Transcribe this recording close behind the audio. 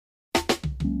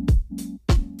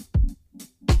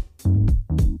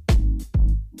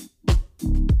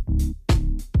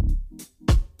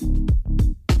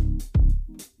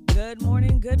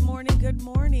good morning, good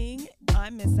morning.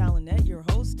 I'm Miss Alanette, your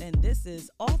host, and this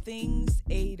is All Things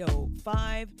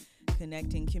 805,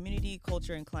 connecting community,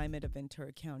 culture, and climate of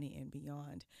Ventura County and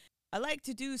beyond. I like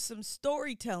to do some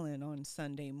storytelling on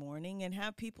Sunday morning and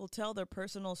have people tell their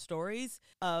personal stories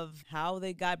of how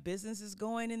they got businesses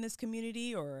going in this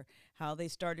community or how they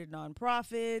started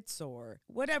nonprofits or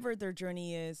whatever their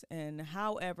journey is and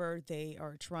however they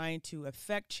are trying to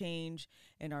affect change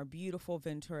in our beautiful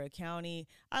Ventura County.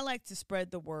 I like to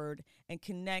spread the word and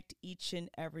connect each and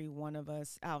every one of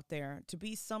us out there to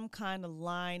be some kind of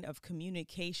line of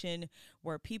communication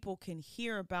where people can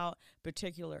hear about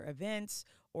particular events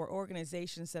or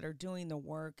organizations that are doing the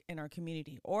work in our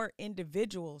community or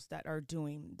individuals that are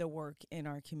doing the work in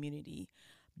our community.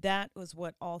 That was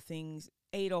what All Things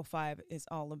 805 is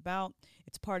all about.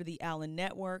 It's part of the Allen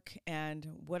Network, and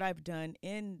what I've done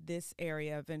in this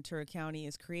area of Ventura County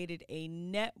is created a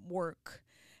network,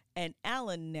 an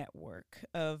Allen network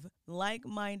of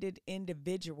like-minded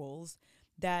individuals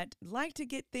that like to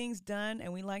get things done,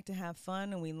 and we like to have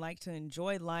fun, and we like to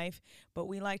enjoy life, but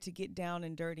we like to get down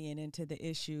and dirty and into the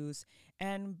issues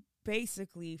and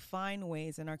basically find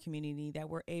ways in our community that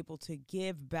we're able to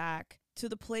give back to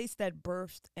the place that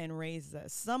birthed and raised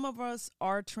us. Some of us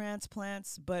are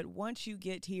transplants, but once you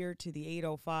get here to the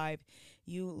 805,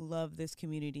 you love this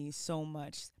community so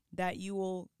much that you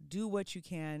will do what you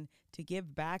can to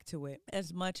give back to it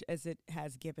as much as it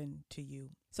has given to you.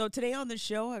 So today on the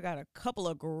show, I got a couple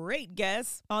of great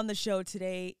guests. On the show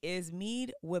today is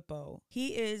Mead Whippo.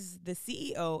 He is the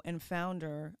CEO and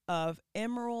founder of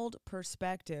Emerald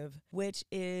Perspective, which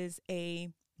is a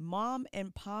mom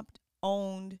and pop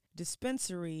owned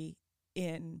dispensary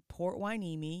in Port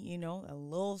Hueneme, a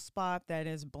little spot that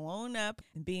is blown up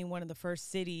and being one of the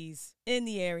first cities in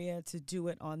the area to do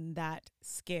it on that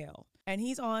scale. And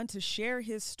he's on to share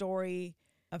his story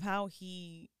of how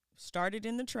he started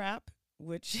in the trap,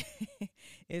 which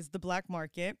is the black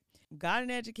market, got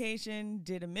an education,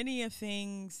 did a many of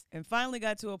things, and finally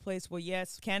got to a place where,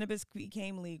 yes, cannabis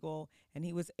became legal, and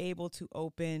he was able to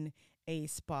open a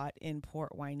spot in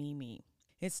Port Hueneme.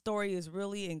 His story is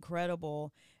really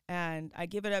incredible, and I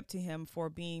give it up to him for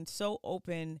being so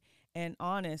open and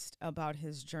honest about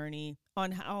his journey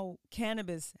on how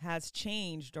cannabis has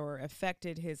changed or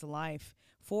affected his life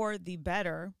for the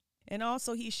better. And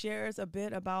also he shares a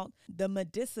bit about the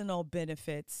medicinal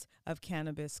benefits of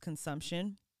cannabis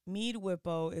consumption. Mead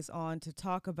Whippo is on to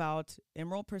talk about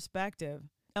Emerald Perspective,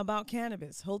 about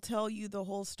cannabis. He'll tell you the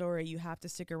whole story. You have to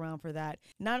stick around for that.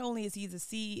 Not only is he the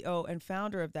CEO and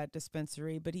founder of that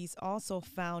dispensary, but he's also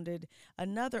founded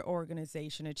another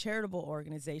organization, a charitable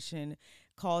organization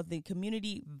called the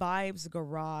Community Vibes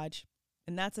Garage.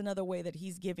 And that's another way that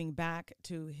he's giving back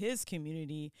to his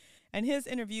community. And his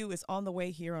interview is on the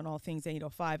way here on All Things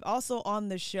 805. Also on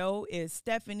the show is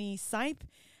Stephanie Sipe,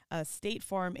 a State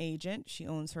Farm agent. She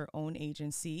owns her own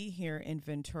agency here in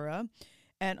Ventura.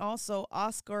 And also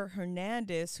Oscar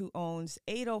Hernandez, who owns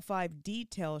 805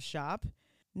 Detail Shop.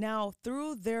 Now,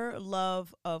 through their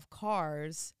love of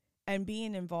cars and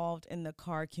being involved in the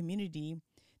car community,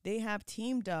 they have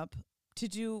teamed up to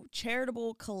do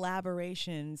charitable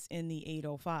collaborations in the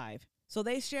 805. So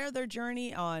they share their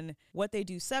journey on what they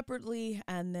do separately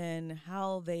and then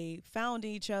how they found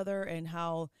each other and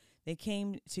how they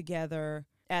came together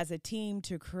as a team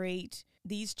to create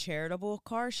these charitable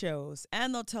car shows.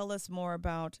 And they'll tell us more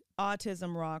about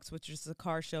Autism Rocks, which is the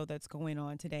car show that's going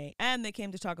on today. And they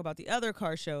came to talk about the other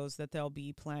car shows that they'll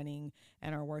be planning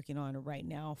and are working on right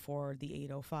now for the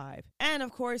 805. And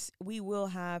of course, we will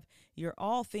have your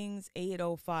All Things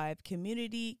 805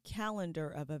 community calendar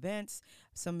of events,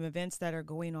 some events that are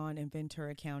going on in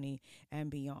Ventura County and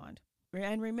beyond.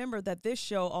 And remember that this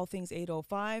show, All Things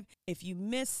 805, if you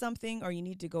missed something or you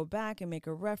need to go back and make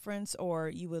a reference or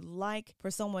you would like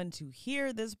for someone to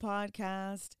hear this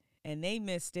podcast and they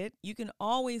missed it, you can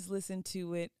always listen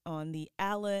to it on the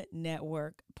Allen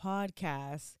Network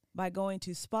podcast by going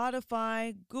to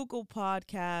Spotify, Google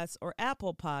Podcasts, or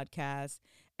Apple Podcasts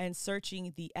and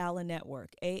searching the Allen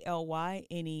Network,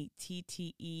 ALYNETTE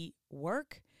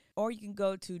work. Or you can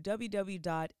go to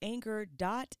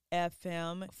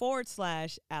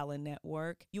www.anchor.fm/Allen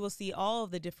Network. You will see all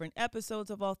of the different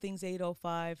episodes of All Things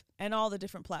 805 and all the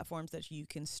different platforms that you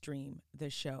can stream the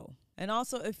show. And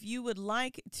also, if you would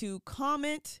like to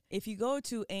comment, if you go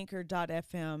to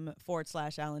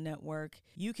anchor.fm/Allen Network,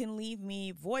 you can leave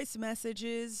me voice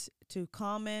messages to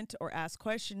comment or ask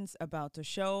questions about the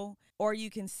show, or you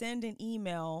can send an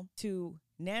email to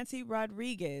Nancy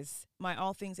Rodriguez, my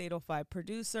All Things 805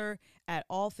 producer at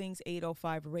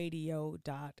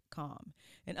allthings805radio.com.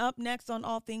 And up next on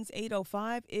All Things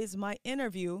 805 is my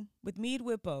interview with Mead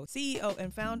Whippo, CEO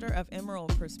and founder of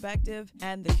Emerald Perspective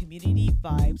and the Community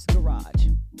Vibes Garage.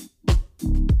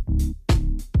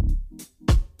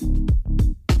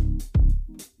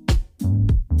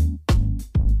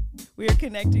 We are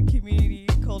connecting community,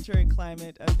 culture, and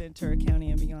climate of Ventura County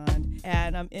and beyond.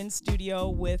 And I'm in studio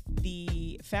with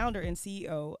the founder and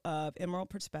CEO of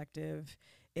Emerald Perspective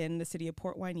in the city of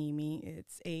Port Hueneme.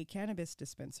 It's a cannabis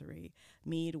dispensary,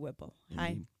 Mead Whippo.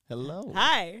 Hi. Hello.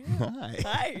 Hi. Hi.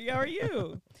 Hi. How are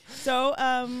you? So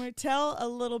tell a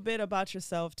little bit about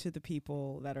yourself to the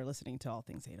people that are listening to All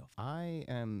Things 805. I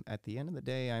am, at the end of the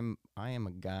day, I am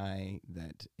a guy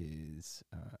that is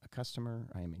a customer.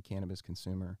 I am a cannabis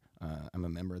consumer. I'm a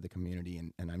member of the community,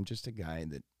 and I'm just a guy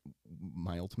that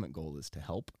my ultimate goal is to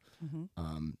help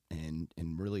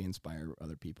and really inspire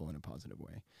other people in a positive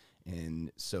way.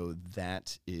 And so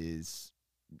that is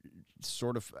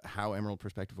sort of how Emerald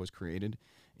Perspective was created,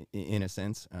 in a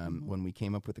sense. When we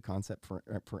came up with the concept for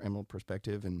Emerald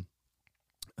Perspective, and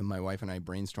my wife and I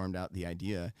brainstormed out the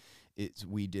idea,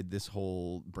 we did this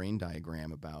whole brain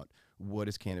diagram about what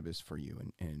is cannabis for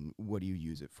you and what do you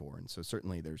use it for. And so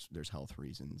certainly there's health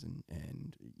reasons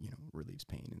and relieves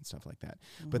pain and stuff like that.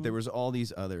 But there was all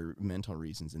these other mental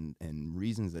reasons and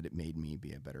reasons that it made me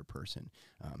be a better person.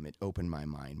 It opened my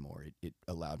mind more. It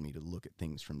allowed me to look at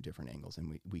things from different angles.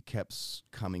 And we kept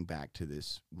coming back to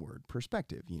this word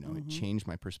perspective. It changed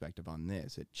my perspective on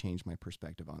this. It changed my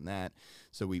perspective on that.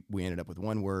 So we ended up with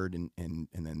one word, and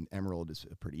then Emerald is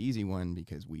a pretty easy one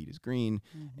because weed is green,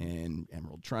 and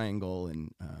Emerald Triangle.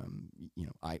 And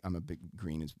I'm a big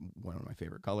green is one of my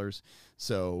favorite colors.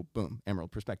 So boom,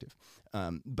 Emerald Perspective.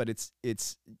 But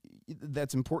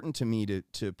that's important to me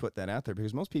to put that out there,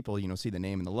 because most people see the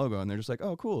name and the logo and they're just like,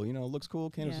 oh cool, it looks cool,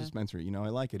 cannabis dispensary. I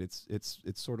like it. It's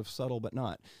sort of subtle but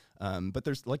not. But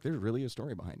there's really a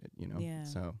story behind it. Yeah.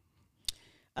 So.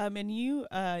 And you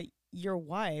your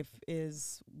wife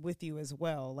is with you as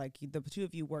well. Like the two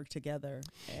of you work together.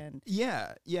 And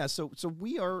yeah. So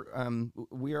we are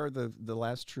the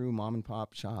last true mom and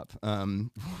pop shop.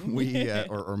 We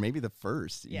or maybe the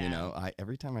first.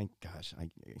 Every time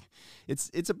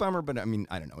it's a bummer, but I mean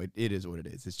I don't know. It is what it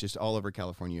is. It's just all over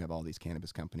California. You have all these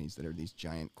cannabis companies that are these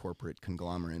giant corporate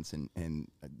conglomerates, and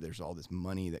there's all this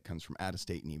money that comes from out of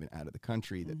state and even out of the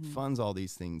country that funds all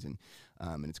these things, and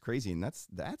it's crazy. And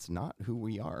that's not who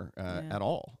we are. At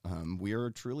all. We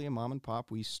are truly a mom and pop.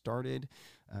 We started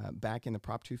back in the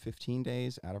Prop 215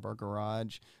 days out of our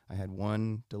garage. I had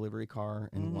one delivery car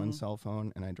and one cell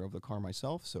phone, and I drove the car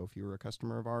myself. So if you were a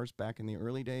customer of ours back in the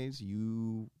early days,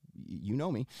 you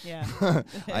know me. Yeah.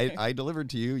 I delivered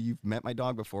to you. You've met my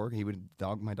dog before. My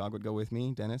dog would go with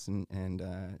me, Dennis, and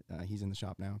he's in the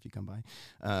shop now if you come by.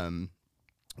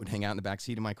 Would hang out in the back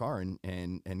seat of my car and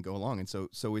go along. And so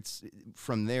it's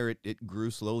from there, it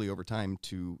grew slowly over time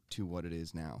to what it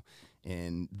is now.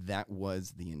 And that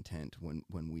was the intent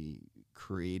when we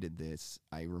created this.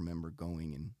 I remember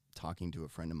going and talking to a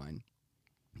friend of mine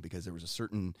because there was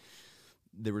certain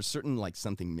like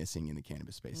something missing in the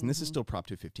cannabis space. And this is still Prop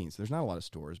 215. So there's not a lot of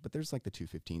stores, but there's like the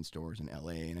 215 stores in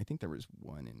LA. And I think there was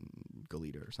one in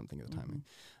Goleta or something at the time.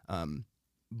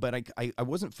 But I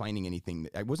wasn't finding anything.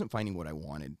 I wasn't finding what I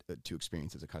wanted to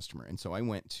experience as a customer. And so I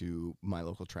went to my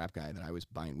local trap guy that I was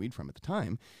buying weed from at the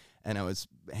time, and I was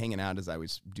hanging out as I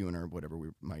was doing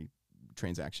my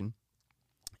transaction.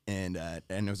 And I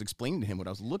was explaining to him what I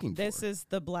was looking for. This is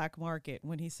the black market.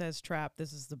 When he says trap,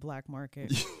 this is the black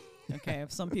market. Okay,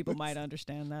 some people might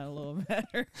understand that a little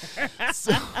better.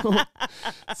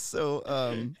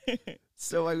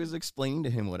 So I was explaining to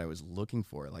him what I was looking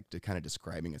for, like to kind of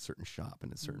describing a certain shop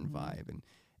and a certain vibe,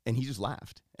 and he just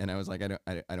laughed. And I was like,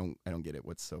 I don't get it.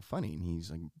 What's so funny? And he's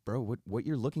like, bro, what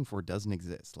you're looking for doesn't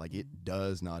exist. Like it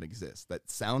does not exist. That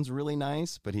sounds really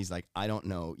nice, but he's like, I don't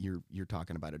know. You're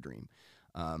talking about a dream.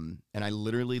 And I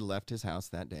literally left his house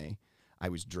that day. I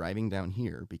was driving down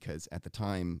here because at the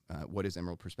time, what is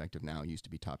Emerald Perspective now used to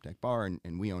be Top Deck Bar,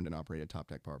 and we owned and operated Top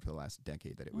Deck Bar for the last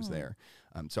decade that it was there.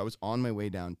 So I was on my way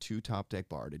down to Top Deck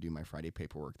Bar to do my Friday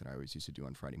paperwork that I always used to do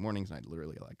on Friday mornings, and I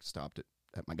literally stopped at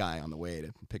my guy on the way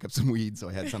to pick up some weed, so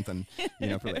I had something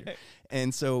for later.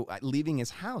 And so leaving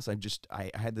his house, I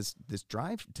had this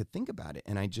drive to think about it,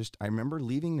 and I remember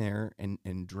leaving there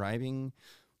and driving.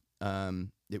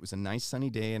 It was a nice sunny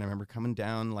day, and I remember coming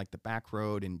down like the back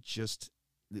road, and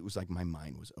it was like my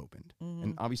mind was opened.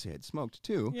 And obviously I had smoked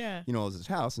too. Yeah. It was his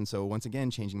house, and so once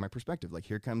again changing my perspective. Like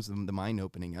here comes the mind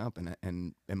opening up,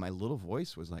 and my little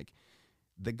voice was like,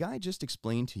 the guy just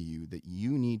explained to you that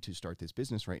you need to start this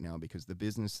business right now because the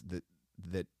business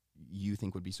that you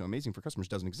think would be so amazing for customers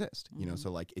doesn't exist. You know,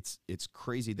 so like it's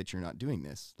crazy that you're not doing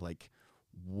this. Like,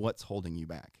 what's holding you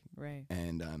back? Right.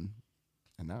 And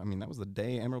that, I mean, that was the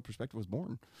day Emerald Perspective was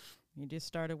born. You just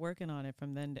started working on it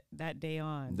from that day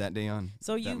on. That day on.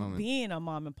 So you being a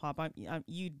mom and pop,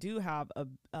 you do have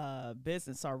a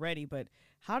business already, but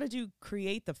how did you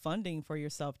create the funding for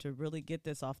yourself to really get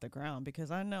this off the ground?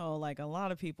 Because I know, like, a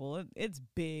lot of people, it's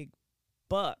big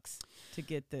bucks to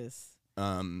get this.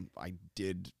 I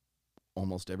did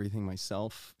almost everything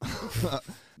myself.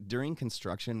 During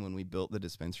construction, when we built the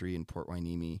dispensary in Port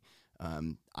Hueneme,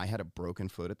 I had a broken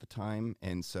foot at the time,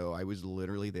 and so I was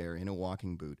literally there in a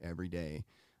walking boot every day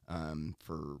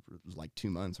for like 2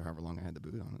 months or however long I had the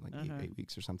boot on, like 8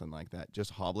 weeks or something like that,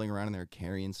 just hobbling around in there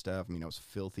carrying stuff. I mean, I was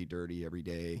filthy dirty every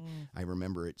day. I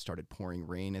remember it started pouring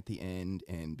rain at the end,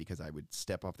 and because I would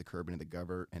step off the curb into the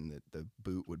gutter, and the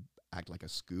boot would act like a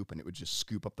scoop, and it would just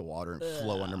scoop up the water and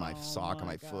flow under my sock on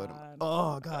my foot.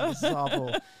 Oh God, this is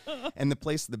awful. And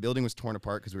the building was torn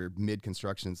apart because we were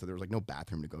mid-construction, so there was like no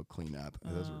bathroom to go clean up.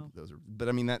 Those are. But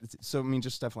I mean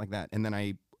just stuff like that. And then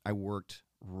I worked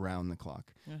round the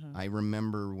clock. I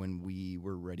remember when we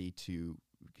were ready to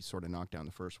sort of knock down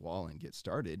the first wall and get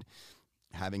started,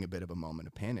 having a bit of a moment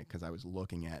of panic because I was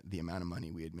looking at the amount of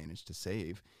money we had managed to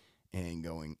save and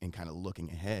going and kind of looking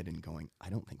ahead and going, I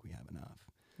don't think we have enough.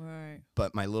 Right.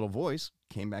 But my little voice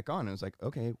came back on and was like,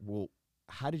 okay, well,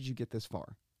 how did you get this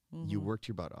far? You worked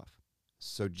your butt off.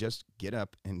 So just get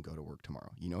up and go to work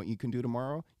tomorrow. You know what you can do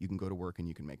tomorrow? You can go to work and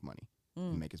you can make money.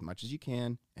 You make as much as you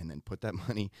can and then put that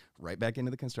money right back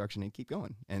into the construction and keep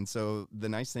going. And so the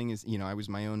nice thing is, you know, I was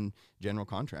my own general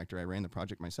contractor. I ran the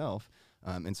project myself.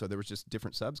 And so there was just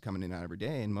different subs coming in and out every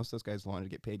day, and most of those guys wanted to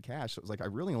get paid cash. So it was like I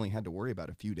really only had to worry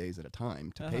about a few days at a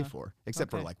time to pay for,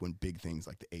 except for like when big things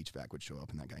like the HVAC would show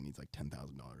up and that guy needs like $10,000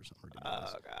 or something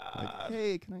ridiculous. Oh God! Like,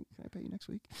 hey, can I pay you next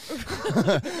week?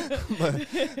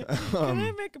 Can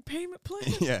I make a payment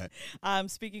plan? Yeah. I'm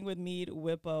speaking with Mead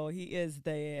Whippo. He is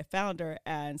the founder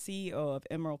and CEO of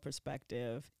Emerald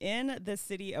Perspective in the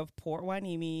city of Port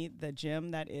Hueneme, the gym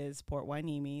that is Port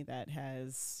Hueneme that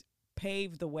has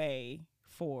paved the way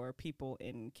for people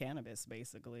in cannabis,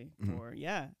 basically.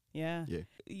 Yeah.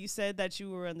 You said that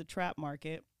you were in the trap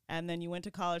market, and then you went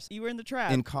to college. You were in the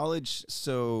trap. In college,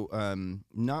 so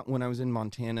not when I was in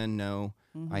Montana, no.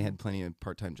 I had plenty of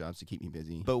part-time jobs to keep me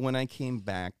busy. But when I came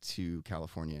back to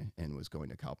California and was going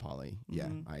to Cal Poly,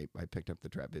 I picked up the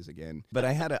trap biz again. But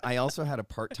I also had a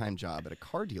part-time job at a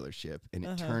car dealership, and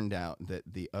it turned out that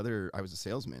I was a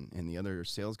salesman, and the other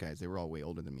sales guys, they were all way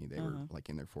older than me. They were like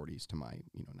in their 40s to my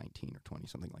 19 or 20,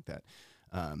 something like that.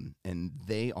 And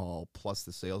they all, plus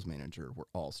the sales manager, were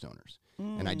all stoners.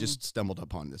 And I just stumbled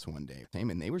upon this one day.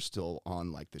 And they were still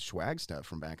on like the swag stuff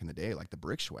from back in the day, like the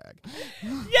brick swag.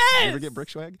 Yes! You ever get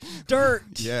brick swag? Dirt.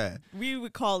 Yeah. We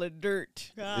would call it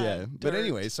dirt. God, yeah. Dirt. But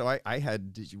anyway, so I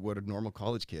had what a normal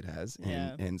college kid has.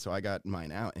 And so I got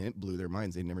mine out, and it blew their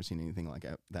minds. They'd never seen anything like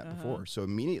that before. So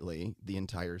immediately, the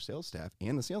entire sales staff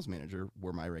and the sales manager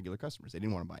were my regular customers. They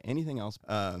didn't want to buy anything else.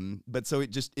 But so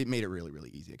it made it really,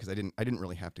 really easy because I didn't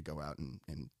really have to go out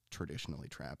and traditionally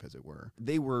trap, as it were.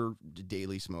 They were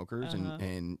daily smokers,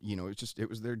 and it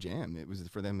was their jam. It was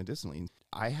for them medicinally.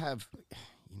 I have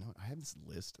this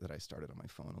list that I started on my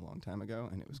phone a long time ago,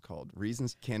 and it was called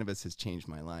Reasons Cannabis Has Changed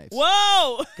My Life.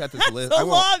 Whoa! Got this list. A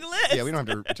long list. Yeah, we don't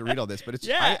have to read all this, but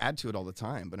I add to it all the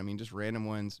time. But I mean, just random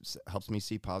ones helps me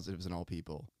see positives in all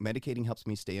people. Medicating helps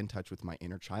me stay in touch with my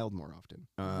inner child more often.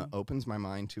 Opens my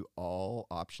mind to all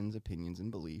options, opinions, and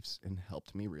beliefs, and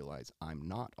helped me realize I'm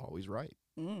not always right.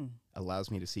 Allows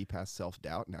me to see past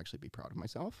self-doubt and actually be proud of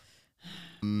myself.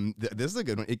 This is a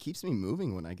good one. It keeps me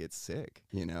moving when I get sick,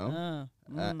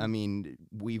 I mean,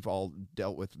 we've all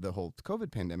dealt with the whole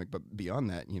COVID pandemic, but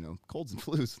beyond that, colds and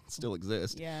flus still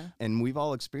exist. Yeah. And we've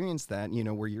all experienced that,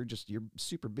 where you're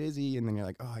super busy, and then you're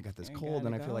like, oh, I got this cold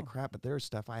and I feel like crap, but there's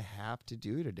stuff I have to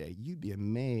do today. You'd be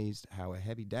amazed how a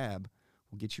heavy dab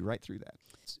will get you right through that.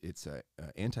 It's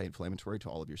anti-inflammatory to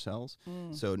all of your cells.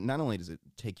 So not only does it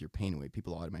take your pain away,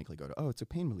 people automatically go to, oh, it's a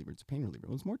pain reliever. It's a pain reliever.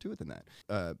 Well, there's more to it than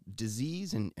that.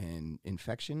 Disease and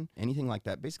infection, anything like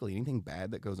that, basically anything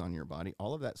bad that goes on in your body,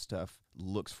 all of that stuff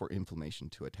looks for inflammation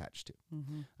to attach to.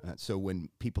 So when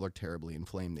people are terribly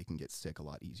inflamed, they can get sick a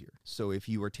lot easier. So if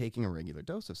you are taking a regular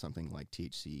dose of something like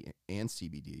THC and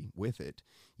CBD with it,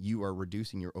 you are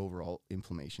reducing your overall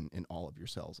inflammation in all of your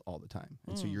cells all the time.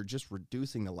 And so you're just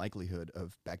reducing the likelihood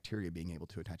of bacteria being able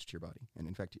to attach to your body and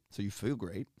infect you. So you feel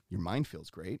great. Your mind feels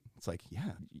great. It's like,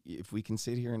 yeah, if we can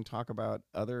sit here and talk about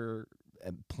other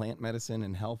plant medicine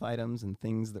and health items and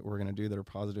things that we're going to do that are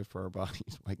positive for our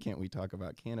bodies. Why can't we talk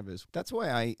about cannabis? That's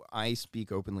why I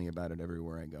speak openly about it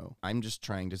everywhere I go. I'm just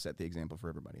trying to set the example for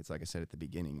everybody. It's like I said at the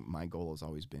beginning, my goal has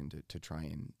always been to try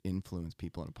and influence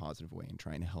people in a positive way and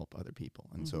trying to help other people.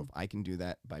 And so if I can do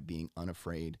that by being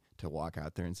unafraid to walk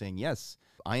out there and saying, yes,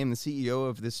 I am the CEO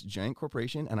of this giant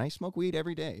corporation and I smoke weed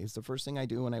every day. It's the first thing I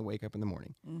do when I wake up in the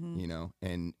morning, you know,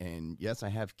 and yes, I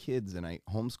have kids and I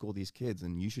homeschool these kids,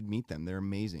 and you should meet them. They're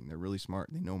amazing. They're really smart.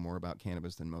 They know more about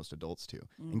cannabis than most adults do.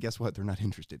 And guess what? They're not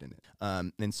interested in it.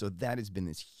 And so that has been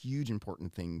this huge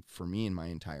important thing for me in my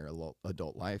entire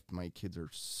adult life. My kids are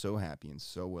so happy and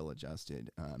so well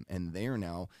adjusted. And they are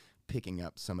now picking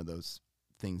up some of those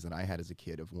things that I had as a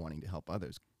kid of wanting to help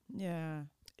others. Yeah.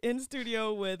 In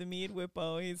studio with Mead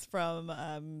Whippo. He's from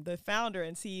the founder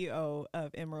and CEO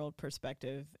of Emerald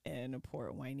Perspective in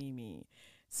Port Hueneme.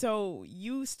 So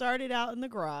you started out in the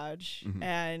garage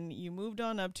and you moved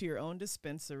on up to your own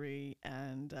dispensary.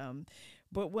 And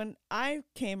but when I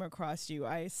came across you,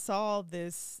 I saw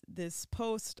this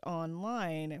post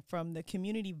online from the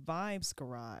Community Vibes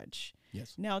Garage.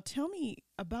 Yes. Now tell me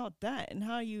about that and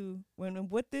how you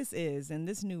what this is and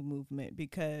this new movement,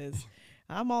 because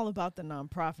I'm all about the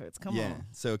nonprofits. Come on.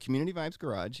 So Community Vibes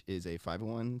Garage is a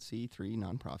 501c3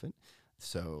 nonprofit.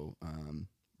 So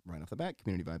right off the bat,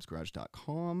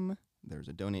 communityvibesgarage.com. There's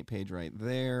a donate page right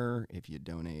there. If you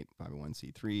donate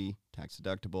 501c3, tax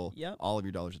deductible. Yep. All of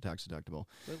your dollars are tax deductible.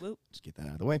 Whoop, whoop. Just get that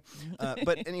out of the way.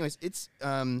 But anyways, it's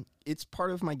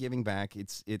part of my giving back.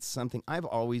 It's something I've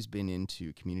always been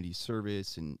into, community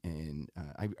service, and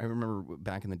I remember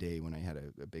back in the day when I had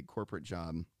a big corporate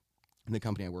job. The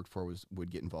company I worked for would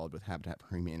get involved with Habitat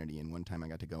for Humanity, and one time I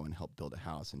got to go and help build a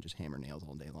house and just hammer nails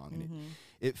all day long. And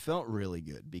it felt really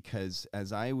good because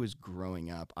as I was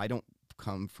growing up, I don't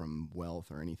come from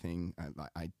wealth or anything.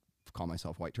 I call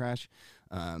myself white trash.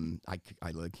 I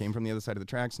came from the other side of the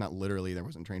tracks, not literally. There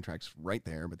wasn't train tracks right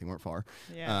there, but they weren't far.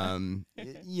 Yeah.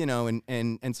 You know,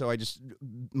 and so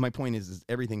my point is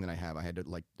everything that I have, I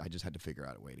just had to figure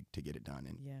out a way to get it done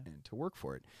and to work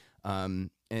for it.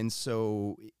 And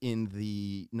so in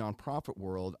the nonprofit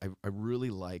world, I really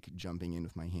like jumping in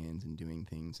with my hands and doing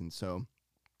things. And so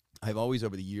I've always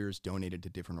over the years donated to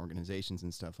different organizations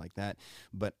and stuff like that.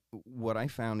 But what I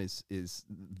found is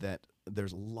that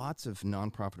there's lots of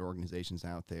nonprofit organizations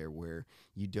out there where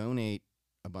you donate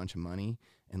a bunch of money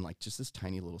and like just this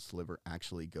tiny little sliver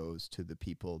actually goes to the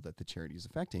people that the charity is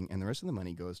affecting, and the rest of the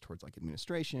money goes towards like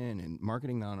administration and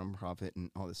marketing the nonprofit and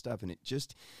all this stuff. And it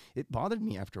bothered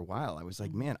me after a while. I was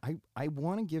like, man, I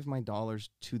want to give my dollars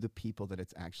to the people that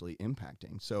it's actually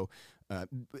impacting. So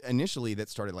initially that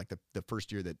started like the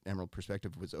first year that Emerald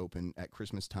Perspective was open at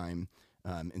Christmas time.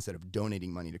 Instead of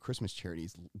donating money to Christmas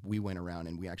charities, we went around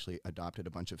and we actually adopted a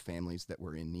bunch of families that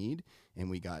were in need, and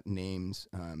we got names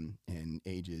and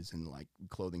ages and like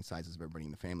clothing sizes of everybody in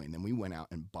the family. And then we went out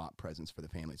and bought presents for the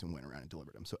families and went around and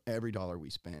delivered them. So every dollar we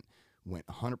spent went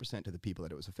 100% to the people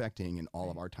that it was affecting, and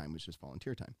all of our time was just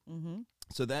volunteer time.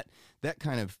 So that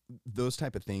kind of, those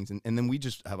type of things. And then we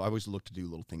just have always looked to do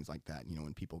little things like that. You know,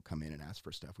 when people come in and ask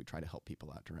for stuff, we try to help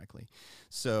people out directly.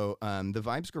 So the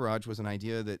Vibes Garage was an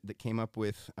idea that came up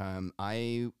with,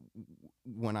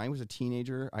 when I was a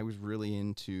teenager, I was really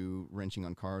into wrenching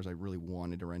on cars. I really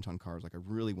wanted to wrench on cars. Like I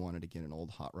really wanted to get an old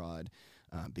hot rod.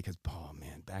 Because, oh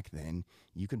man, back then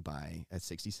you could buy a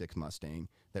 66 Mustang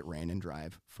that ran and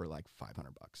drive for like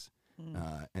 $500.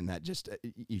 And that just,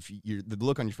 the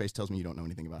look on your face tells me you don't know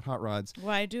anything about hot rods.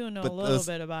 Well, I do know a little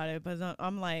bit about it, but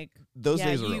I'm like, those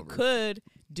days are over. You could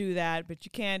do that, but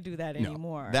you can't do that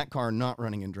anymore. That car not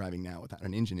running and driving now without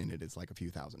an engine in it is like a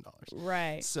few $1,000s.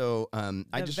 Right. So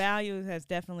the value has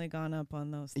definitely gone up on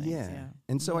those things. Yeah.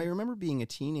 And so I remember being a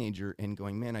teenager and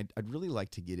going, man, I'd really like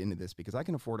to get into this because I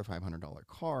can afford a $500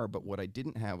 car, but what I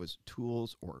didn't have was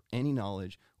tools or any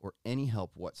knowledge or any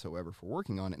help whatsoever for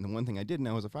working on it. And the one thing I did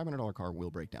know is a $500 car will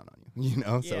break down on you, you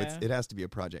know? So it has to be a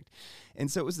project.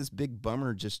 And so it was this big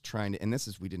bummer just trying to, and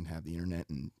we didn't have the internet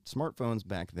and smartphones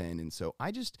back then. And so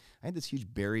I had this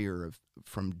huge barrier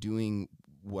from doing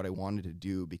what I wanted to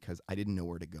do because I didn't know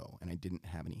where to go and I didn't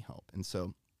have any help. And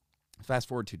so fast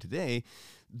forward to today,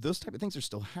 those type of things are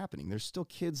still happening. There's still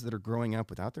kids that are growing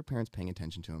up without their parents paying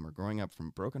attention to them, or growing up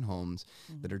from broken homes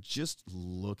that are just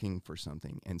looking for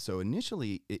something. And so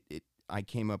initially I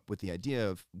came up with the idea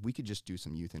of we could just do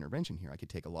some youth intervention here. I could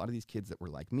take a lot of these kids that were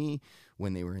like me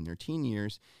when they were in their teen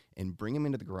years and bring them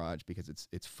into the garage because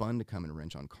it's fun to come and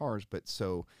wrench on cars. But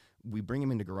so we bring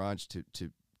them into garage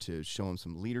to to show them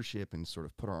some leadership and sort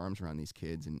of put our arms around these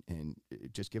kids and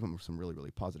just give them some really,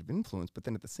 really positive influence. But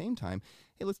then at the same time,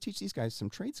 hey, let's teach these guys some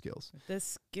trade skills. The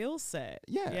skill set.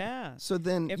 Yeah. Yeah. So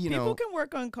then, if people can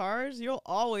work on cars, you'll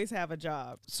always have a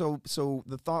job. So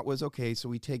the thought was, okay, so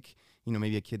we take,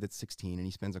 maybe a kid that's 16 and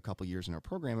he spends a couple years in our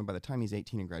program, and by the time he's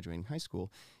 18 and graduating high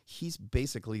school, he's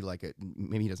basically like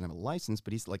maybe he doesn't have a license,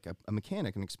 but he's like a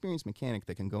mechanic, an experienced mechanic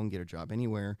that can go and get a job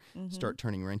anywhere, start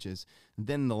turning wrenches.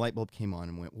 Then the light bulb came on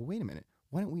and went, well, wait a minute,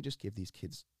 why don't we just give these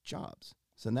kids jobs?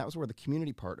 So that was where the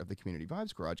community part of the Community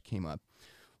Vibes Garage came up.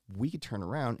 We could turn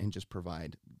around and just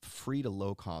provide free to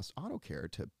low cost auto care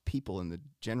to people in the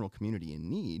general community in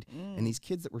need. And these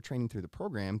kids that we're training through the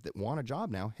program that want a job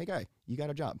now, hey guy, you got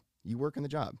a job. You work in the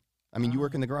job. I mean, you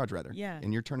work in the garage rather. Yeah.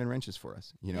 And you're turning wrenches for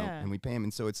us, and we pay them.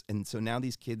 And so now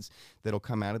these kids that'll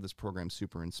come out of this program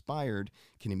super inspired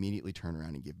can immediately turn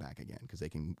around and give back again, because they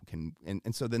can.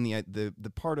 And so then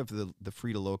the part of the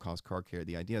free to low cost car care,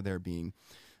 the idea there being,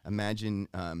 imagine,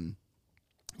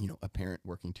 a parent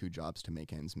working 2 jobs to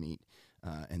make ends meet,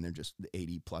 and they're just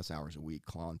 80 plus hours a week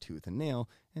clawing tooth and nail,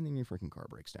 and then your freaking car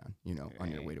breaks down,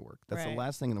 on your way to work. That's the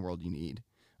last thing in the world you need.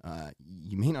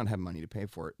 You may not have money to pay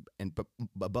for it, but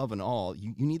above and all,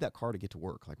 you need that car to get to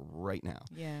work, like right now.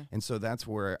 Yeah. And so that's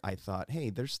where I thought, hey,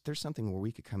 there's something where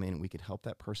we could come in and we could help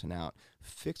that person out,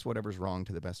 fix whatever's wrong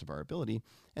to the best of our ability,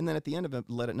 and then at the end of it,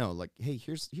 let it know, like, hey,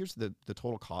 here's the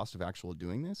total cost of actual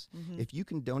doing this. If you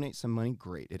can donate some money,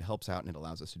 great. It helps out and it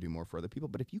allows us to do more for other people.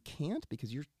 But if you can't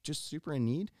because you're just super in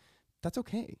need, that's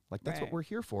okay. Like, that's what we're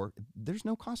here for. There's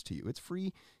no cost to you. It's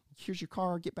free. Here's your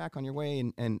car, get back on your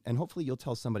way, and hopefully you'll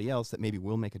tell somebody else that maybe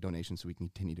we'll make a donation so we can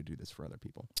continue to do this for other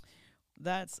people.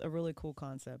 That's a really cool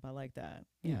concept. I like that.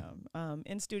 Yeah.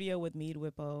 In studio with Mead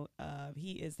Whippo.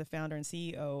 He is the founder and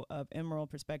CEO of Emerald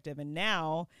Perspective, and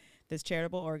now this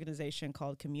charitable organization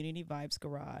called Community Vibes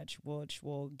Garage, which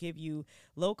will give you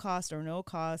low cost or no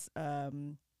cost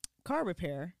car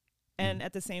repair, and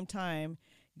at the same time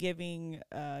giving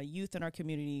youth in our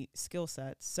community skill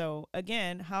sets. So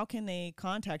again, how can they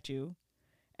contact you?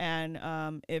 And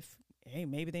if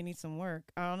maybe they need some work.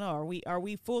 I don't know. Are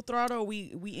we full throttle? Are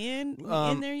we in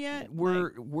there yet?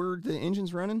 We're the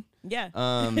engine's running. Yeah.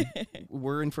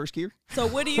 We're in first gear. So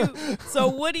what do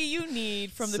you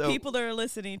need from the people that are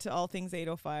listening to All Things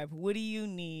 805? What do you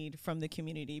need from the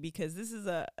community? Because this is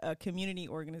a community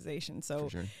organization. So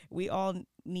we all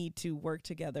need to work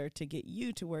together to get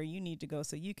you to where you need to go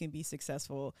so you can be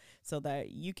successful, so that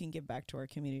you can give back to our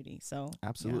community. So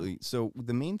absolutely. So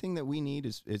the main thing that we need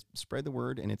is spread the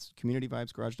word, and it's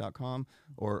communityvibesgarage.com,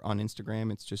 or on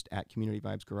Instagram it's just at Community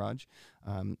Vibes Garage.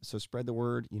 So spread the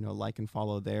word, like and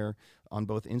follow there. On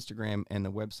both Instagram and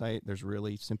the website, there's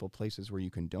really simple places where you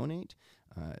can donate.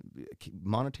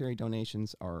 Monetary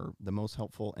donations are the most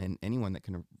helpful, and anyone that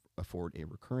can afford a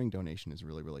recurring donation is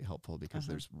really, really helpful, because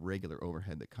there's regular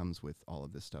overhead that comes with all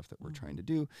of this stuff that we're trying to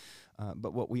do.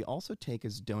 But what we also take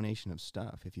is donation of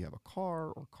stuff. If you have a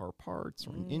car or car parts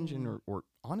or an engine, or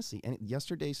honestly,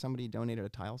 yesterday somebody donated a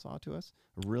tile saw to us,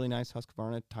 a really nice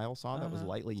Husqvarna tile saw that was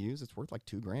lightly used. It's worth like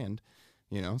 $2,000.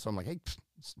 So I'm like, hey,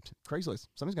 Craigslist,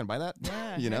 somebody's gonna buy that,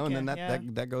 and then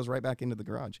that goes right back into the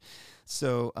garage.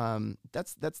 So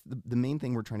that's the main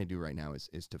thing we're trying to do right now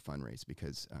is to fundraise,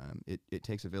 because it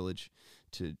takes a village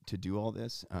to do all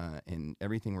this, and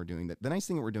everything we're doing. The nice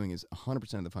thing that we're doing is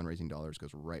 100% of the fundraising dollars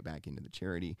goes right back into the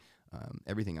charity.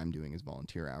 Everything I'm doing is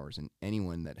volunteer hours, and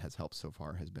anyone that has helped so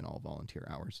far has been all volunteer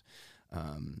hours.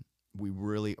 We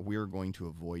are going to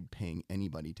avoid paying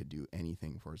anybody to do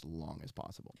anything for as long as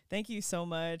possible. Thank you so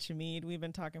much, Mead. We've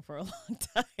been talking for a long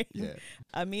time. Yeah.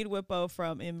 Mead Whippo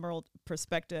from Emerald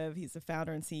Perspective. He's the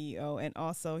founder and CEO, and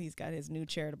also he's got his new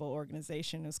charitable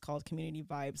organization. It's called Community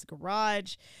Vibes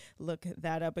Garage. Look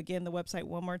that up again. The website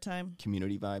one more time.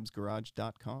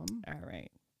 CommunityVibesGarage.com. All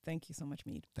right. Thank you so much,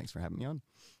 Mead. Thanks for having me on.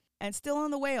 And still on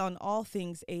the way on All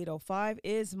Things 805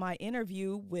 is my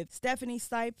interview with Stephanie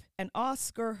Stipe and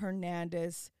Oscar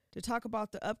Hernandez to talk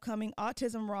about the upcoming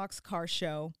Autism Rocks car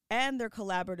show and their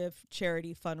collaborative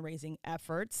charity fundraising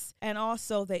efforts, and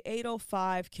also the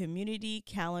 805 community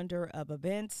calendar of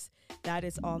events that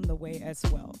is on the way as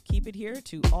well. Keep it here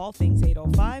to All Things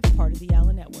 805, part of the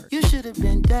Allen Network. You should have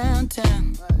been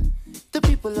downtown. The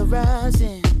people are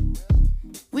rising.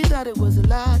 We thought it was a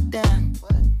lockdown.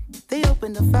 They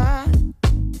opened the fire.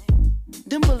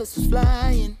 Them bullets was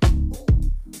flying.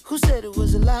 Who said it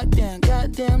was a lockdown?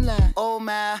 Goddamn lie. Oh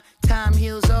my. time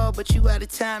heals all, but you out of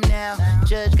time now.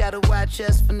 Judge gotta watch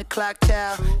us from the clock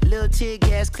tower. Little tear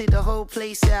gas clear the whole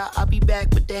place out. I'll be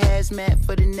back with the hazmat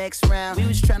for the next round. We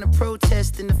was trying to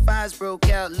protest and the fires broke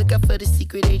out. Look out for the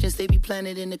secret agents, they be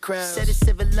planted in the crowd. Said it's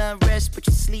civil unrest, but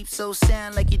you sleep so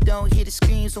sound like you don't hear the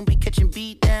screams when we catching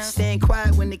beat down. Staying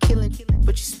quiet when they killing,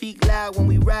 but you speak loud when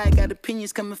we ride. Got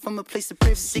opinions coming from a place of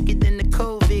privilege. Sicker than the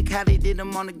COVID, how they did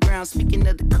them on the ground. Speaking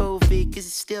of the COVID, is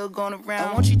it still going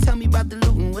around? Won't you tell me about the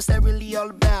looting? What's that really all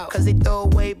about? Cause they throw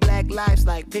away black lives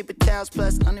like paper towels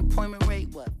plus unemployment rate.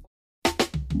 What?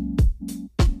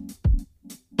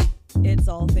 It's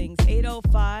All Things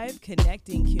 805,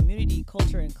 connecting community,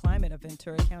 culture, and climate of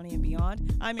Ventura County and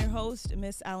beyond. I'm your host,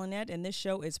 Miss Allenette, and this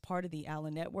show is part of the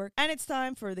Allen Network. And it's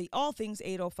time for the All Things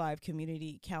 805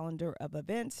 community calendar of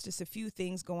events. Just a few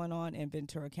things going on in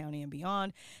Ventura County and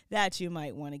beyond that you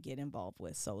might want to get involved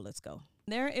with. So let's go.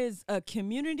 There is a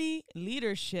community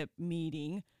leadership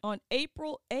meeting on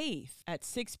April 8th at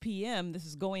 6 p.m. This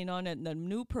is going on at the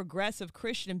New Progressive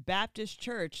Christian Baptist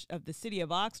Church of the city of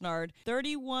Oxnard,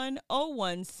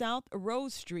 3101 South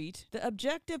Rose Street. The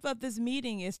objective of this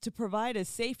meeting is to provide a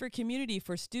safer community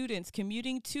for students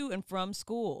commuting to and from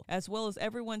school, as well as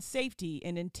everyone's safety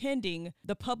in attending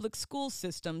the public school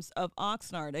systems of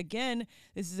Oxnard. Again,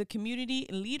 this is a community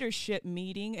leadership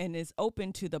meeting and is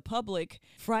open to the public.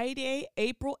 Friday,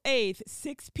 April 8th,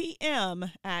 6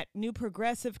 p.m. at New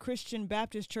Progressive Christian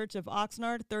Baptist Church of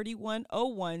Oxnard,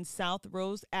 3101 South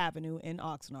Rose Avenue in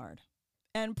Oxnard.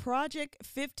 And Project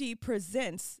 50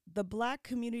 presents the Black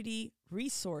Community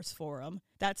Resource Forum.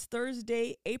 That's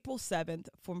Thursday, April 7th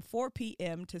from 4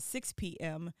 p.m. to 6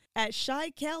 p.m. at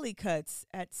Shy Cali Cuts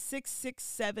at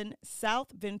 667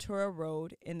 South Ventura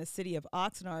Road in the city of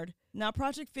Oxnard. Now,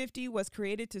 Project 50 was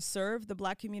created to serve the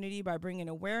Black community by bringing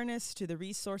awareness to the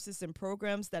resources and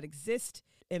programs that exist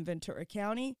in Ventura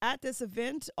County. At this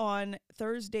event on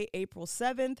Thursday, April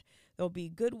 7th, there'll be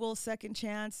Goodwill Second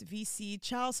Chance, VC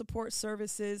Child Support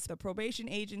Services, the Probation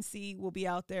Agency will be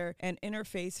out there, and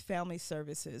Interface Family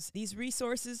Services. These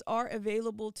resources are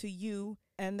available to you,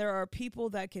 and there are people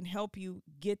that can help you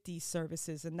get these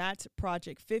services, and that's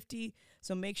Project 50.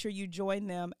 So make sure you join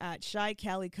them at Shy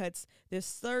Cali Cuts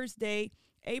this Thursday,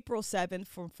 April 7th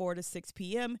from 4 to 6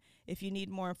 p.m. If you need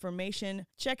more information,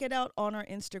 check it out on our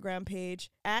Instagram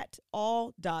page at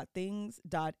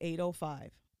all.things.805.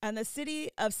 And the city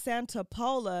of Santa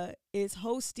Paula is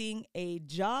hosting a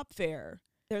job fair.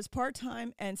 There's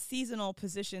part-time and seasonal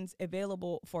positions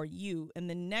available for you. And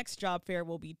the next job fair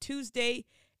will be Tuesday,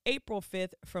 April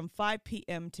 5th from 5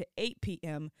 p.m. to 8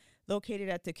 p.m., located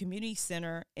at the Community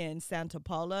Center in Santa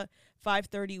Paula,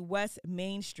 530 West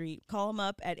Main Street. Call them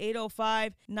up at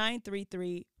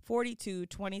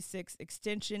 805-933-4226,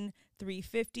 extension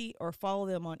 350, or follow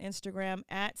them on Instagram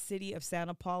at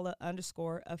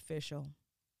cityofsantapaula_official.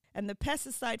 And the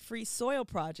Pesticide-Free Soil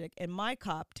Project and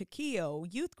MyCop Tequio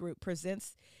Youth Group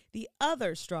presents the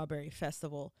Other Strawberry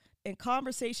Festival, in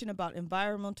conversation about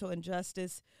environmental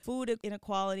injustice, food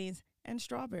inequalities, and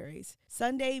strawberries.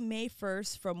 Sunday, May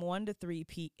 1st from 1 to 3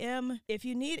 p.m. If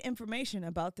you need information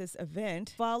about this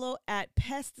event, follow at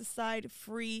Pesticide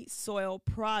Free Soil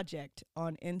Project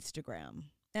on Instagram.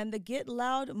 And the Get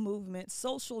Loud Movement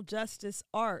Social Justice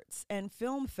Arts and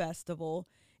Film Festival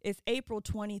is April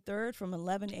 23rd from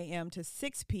 11 a.m. to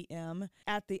 6 p.m.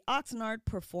 at the Oxnard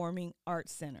Performing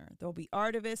Arts Center. There'll be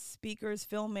artists, speakers,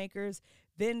 filmmakers,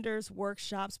 vendors,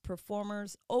 workshops,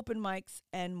 performers, open mics,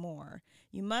 and more.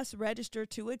 You must register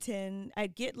to attend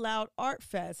at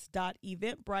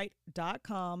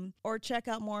getloudartfest.eventbrite.com or check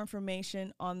out more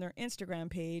information on their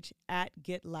Instagram page at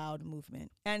Get Loud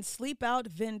Movement. And Sleep Out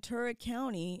Ventura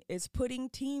County is putting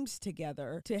teams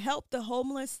together to help the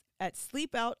homeless at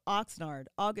Sleep Out Oxnard,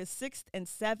 August 6th and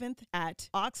 7th at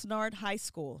Oxnard High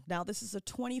School. Now, this is a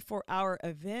 24-hour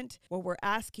event where we're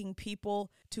asking people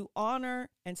to honor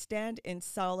and stand in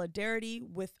solidarity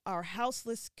with our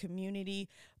houseless community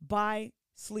by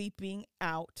sleeping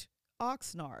out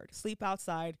Oxnard. Sleep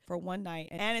outside for one night,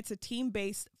 and it's a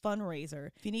team-based fundraiser.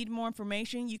 If you need more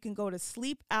information, you can go to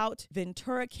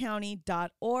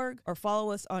sleepoutventuracounty.org or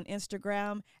follow us on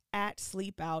Instagram at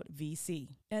SleepOutVC.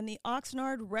 And the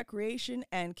Oxnard Recreation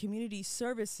and Community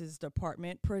Services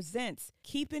Department presents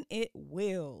Keeping It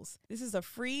Wheels. This is a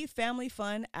free family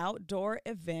fun outdoor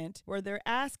event where they're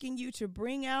asking you to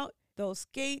bring out those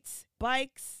skates,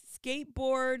 bikes,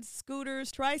 skateboards,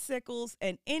 scooters, tricycles,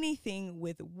 and anything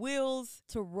with wheels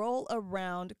to roll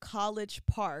around College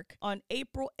Park on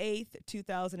April 8th,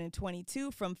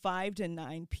 2022 from 5 to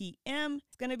 9 p.m.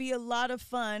 It's going to be a lot of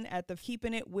fun at the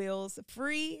Keeping It Wheels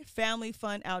free family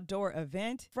fun outdoor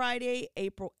event Friday,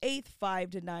 April 8th, 5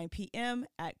 to 9 p.m.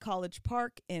 at College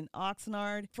Park in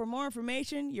Oxnard. For more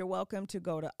information, you're welcome to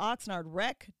go to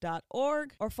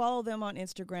oxnardrec.org or follow them on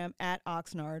Instagram at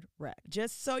oxnardrec.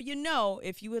 Just so you know,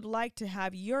 if you would like to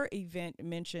have your event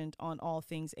mentioned on All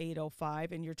Things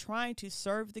 805 and you're trying to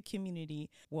serve the community,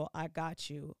 well, I got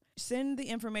you. Send the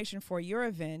information for your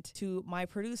event to my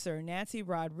producer, Nancy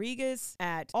Rodriguez,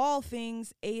 at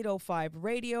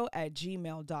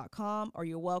allthings805radio@gmail.com, or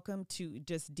you're welcome to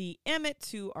just DM it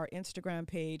to our Instagram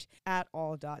page at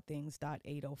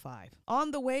all.things.805.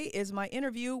 On the way is my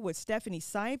interview with Stephanie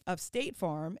Seif of State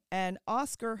Farm and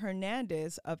Oscar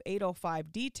Hernandez of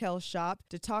 805 Detail Shop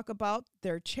to talk about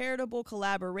their charitable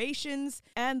collaborations,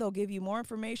 and they'll give you more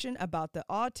information about the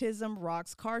Autism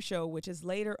Rocks Car Show, which is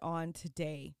later on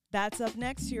today. That's up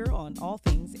next here on All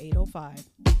Things 805.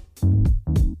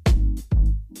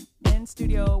 In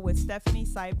studio with Stephanie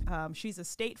Seif. She's a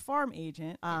State Farm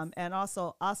agent, and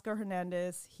also Oscar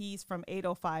Hernandez. He's from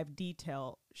 805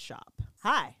 Detail Shop.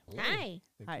 Hi. Hi.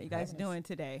 How are you guys doing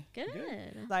today?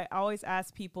 Good. I always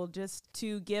ask people just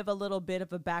to give a little bit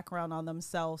of a background on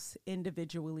themselves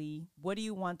individually. What do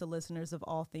you want the listeners of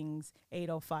All Things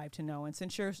 805 to know? And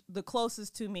since you're the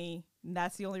closest to me,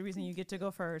 that's the only reason you get to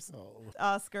go first.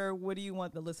 Oscar, what do you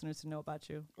want the listeners to know about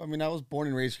you? I mean, I was born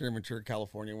and raised here in Ventura,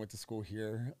 California. Went to school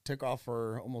here. Took off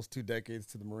for almost 2 decades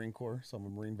to the Marine Corps, so I'm a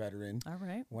Marine veteran. All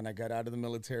right. When I got out of the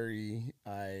military,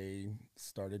 I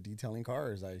started detailing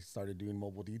cars. I started doing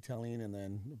mobile detailing, and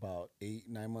then about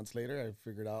 8-9 months later, I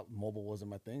figured out mobile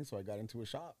wasn't my thing, so I got into a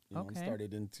shop. And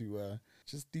started into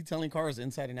just detailing cars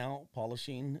inside and out,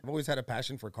 polishing. I've always had a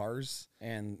passion for cars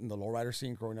and the lowrider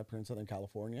scene growing up here in Southern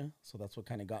California, so that's what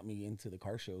kind of got me into the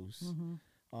car shows.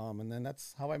 And then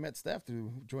that's how I met Steph,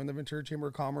 through join the Ventura Chamber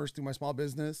of Commerce through my small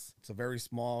business. It's a very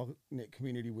small knit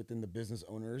community within the business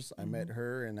owners. I met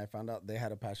her and I found out they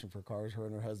had a passion for cars, her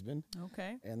and her husband.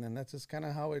 Okay. And then that's just kind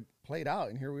of how it played out.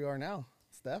 And here we are now.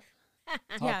 Steph,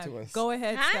 talk to us. Go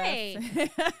ahead, Hi.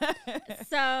 Steph.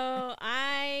 So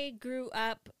I grew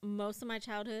up most of my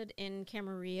childhood in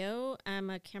Camarillo. I'm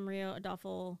a Camarillo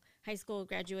Adolfo High School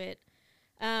graduate.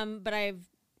 But I've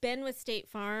been with State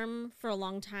Farm for a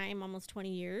long time, almost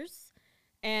 20 years,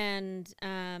 and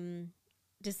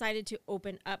decided to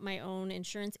open up my own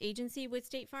insurance agency with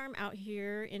State Farm out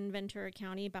here in Ventura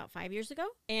County about 5 years ago,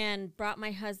 and brought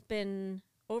my husband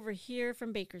over here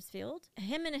from Bakersfield.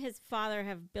 Him and his father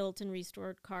have built and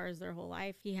restored cars their whole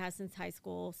life. He has since high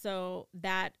school, so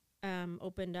that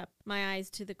opened up my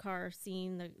eyes to the car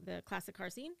scene, the classic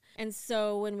car scene. And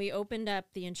so when we opened up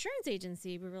the insurance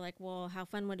agency, we were like, well, how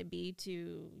fun would it be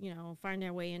to, find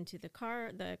our way into the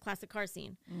classic car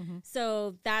scene?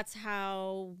 So that's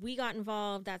how we got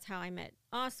involved. That's how I met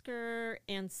Oscar.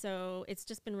 And so it's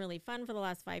just been really fun for the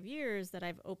last 5 years that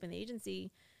I've opened the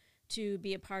agency to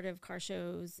be a part of car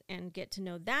shows and get to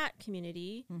know that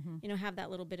community, have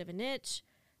that little bit of a niche,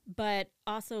 but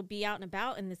also be out and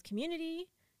about in this community,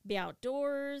 be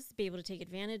outdoors, be able to take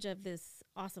advantage of this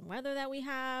awesome weather that we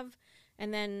have,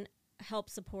 and then help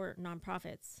support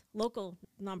nonprofits, local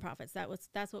nonprofits.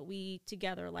 That's what we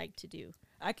together like to do.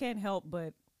 I can't help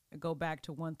but go back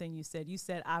to one thing you said. You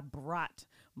said, I brought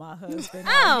my husband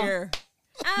out here.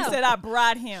 You said I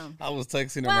brought him. I was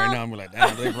texting him right now. I'm like,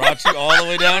 damn, they brought you all the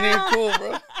way down here? Cool,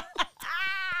 bro.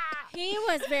 He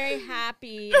was very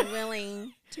happy and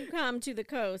willing to come to the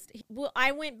coast. Well,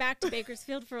 I went back to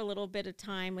Bakersfield for a little bit of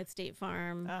time with State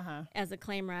Farm as a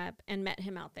claim rep and met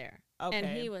him out there. Okay.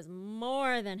 And he was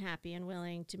more than happy and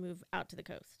willing to move out to the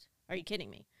coast. Are you kidding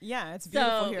me? Yeah, it's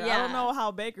beautiful here. Yeah. I don't know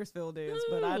how Bakersfield is,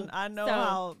 but I know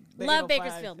how. Love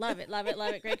Bakersfield. Love it. Love it.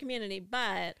 Love it. Great community.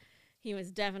 But he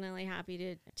was definitely happy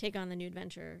to take on the new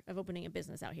adventure of opening a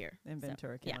business out here. In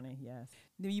Ventura County, yes.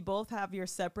 You both have your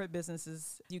separate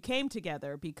businesses. You came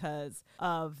together because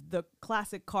of the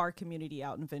classic car community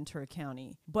out in Ventura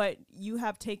County, but you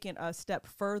have taken a step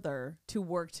further to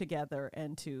work together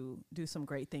and to do some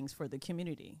great things for the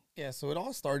community. Yeah, so it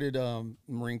all started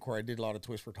Marine Corps. I did a lot of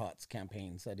Toys for Tots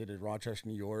campaigns. I did it in Rochester,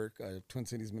 New York, Twin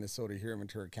Cities, Minnesota, here in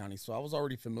Ventura County. So I was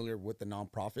already familiar with the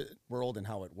nonprofit world and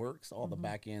how it works, all the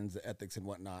back ends, the ethics and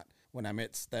whatnot. When I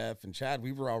met Steph and Chad,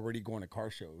 we were already going to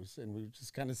car shows, and we were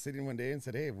just kind of sitting one day and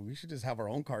said, hey, we should just have our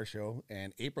own car show.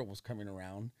 And April was coming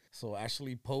around. So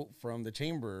Ashley Pope from the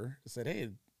chamber said, hey,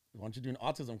 why don't you do an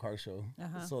autism car show?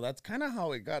 So that's kind of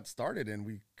how it got started. And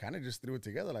we kind of just threw it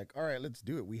together like, all right, let's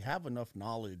do it. We have enough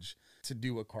knowledge to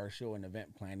do a car show and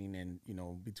event planning. And, you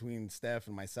know, between Steph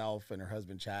and myself and her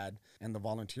husband, Chad, and the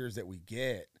volunteers that we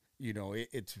get, you know,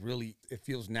 it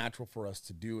feels natural for us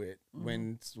to do it.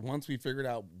 Once we figured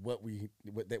out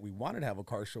that we wanted to have a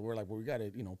car show, we're like, well, we got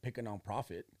to, you know, pick a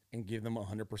nonprofit and give them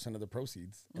 100% of the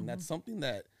proceeds. And that's something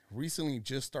that recently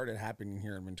just started happening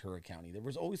here in Ventura County. There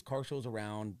was always car shows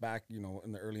around back, you know,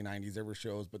 in the early 90s. There were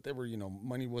shows, but there were, you know,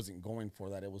 money wasn't going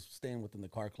for that. It was staying within the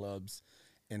car clubs.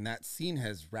 And that scene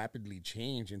has rapidly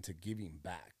changed into giving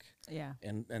back. Yeah.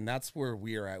 And that's where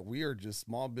we are at. We are just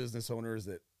small business owners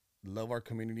that love our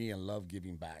community and love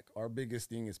giving back. Our biggest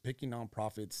thing is picking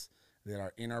nonprofits that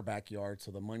are in our backyard, so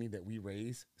the money that we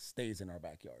raise stays in our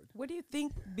backyard. What do you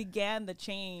think began the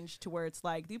change to where it's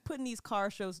like, you're putting these car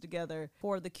shows together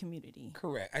for the community?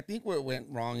 Correct. I think what went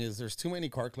wrong is there's too many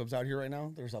car clubs out here right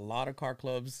now. There's a lot of car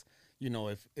clubs. You know,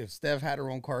 if Steph had her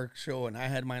own car show and I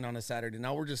had mine on a Saturday,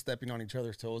 now we're just stepping on each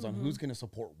other's toes on who's going to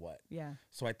support what. Yeah.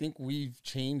 So I think we've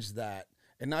changed that.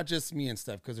 And not just me and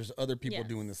Steph, because there's other people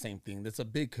doing the same thing. That's a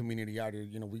big community out here.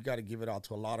 You know, we got to give it out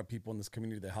to a lot of people in this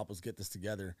community that help us get this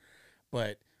together.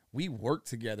 But we work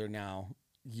together now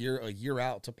a year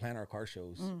out to plan our car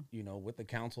shows, you know, with the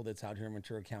council that's out here in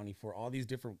Ventura County, for all these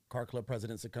different car club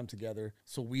presidents that come together,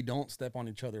 so we don't step on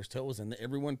each other's toes, and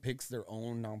everyone picks their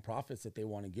own nonprofits that they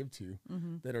want to give to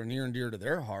that are near and dear to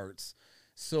their hearts.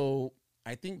 So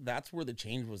I think that's where the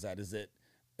change was at, is that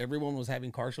everyone was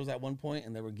having car shows at one point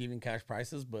and they were giving cash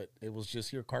prices, but it was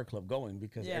just your car club going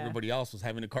because everybody else was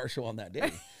having a car show on that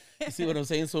day. You see what I'm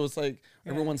saying? So it's like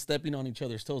everyone's stepping on each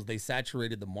other's toes. They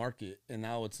saturated the market, and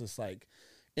now it's just like,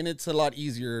 and it's a lot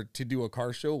easier to do a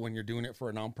car show when you're doing it for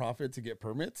a nonprofit to get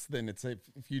permits than it's if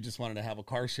you just wanted to have a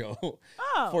car show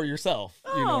for yourself.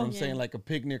 You know what I'm saying? Like a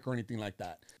picnic or anything like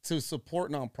that. To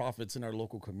support nonprofits in our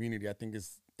local community, I think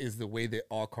is the way that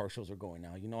all car shows are going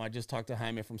now. You know, I just talked to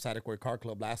Jaime from Saticoy Car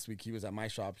Club last week. He was at my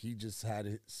shop. He just had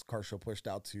his car show pushed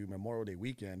out to Memorial Day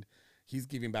weekend. He's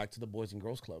giving back to the Boys and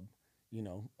Girls Club, you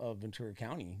know, of Ventura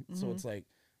County. So it's like,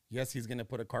 yes, he's going to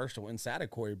put a car show in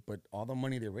Saticoy, but all the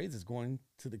money they raise is going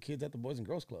to the kids at the Boys and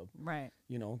Girls Club. Right.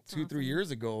 You know, 2-3 years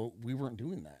ago, we weren't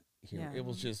doing that here. It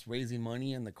was just raising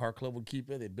money, and the car club would keep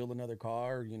it. They'd build another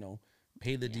car, you know,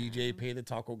 pay the DJ, pay the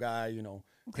taco guy, you know,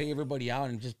 pay everybody out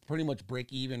and just pretty much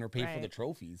break even or pay for the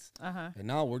trophies. And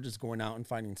now we're just going out and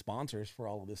finding sponsors for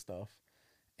all of this stuff.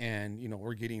 And, you know,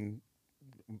 we're getting,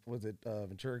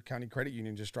 Ventura County Credit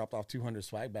Union just dropped off 200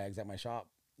 swag bags at my shop,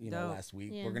 you know, last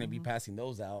week. We're going to be passing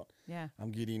those out.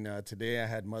 I'm getting, today I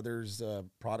had Mother's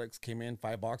products came in,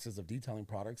 5 boxes of detailing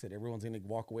products that everyone's going to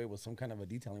walk away with some kind of a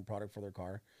detailing product for their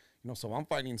car. You know, so I'm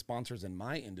finding sponsors in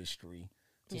my industry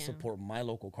to support my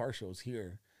local car shows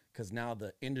here, because now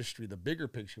the industry, the bigger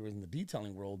picture is in the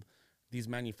detailing world, these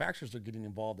manufacturers are getting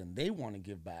involved and they want to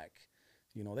give back.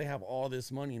 You know, they have all this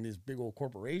money in these big old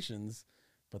corporations,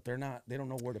 but they don't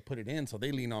know where to put it in. So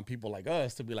they lean on people like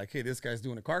us to be like, hey, this guy's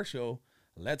doing a car show.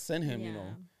 Let's send him, you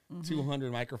know,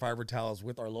 200 microfiber towels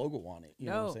with our logo on it. You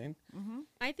know what I'm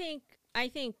saying? I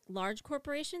think large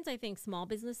corporations, I think small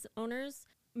business owners,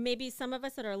 maybe some of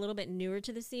us that are a little bit newer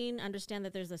to the scene understand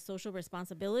that there's a social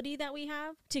responsibility that we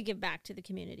have to give back to the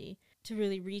community, to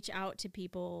really reach out to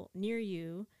people near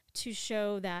you, to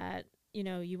show that, you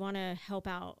know, you want to help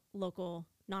out local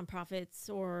nonprofits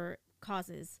or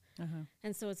causes.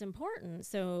 And so it's important.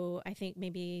 So I think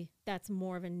maybe that's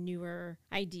more of a newer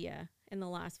idea in the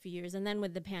last few years. And then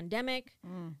with the pandemic,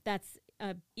 that's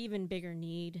a even bigger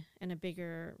need and a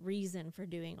bigger reason for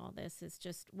doing all this. Is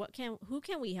just who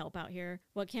can we help out here?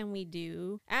 What can we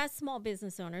do as small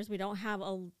business owners? We don't have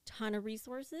a ton of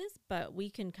resources, but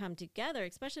we can come together,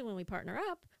 especially when we partner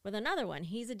up with another one.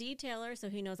 He's a detailer, so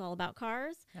he knows all about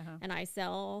cars, and I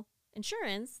sell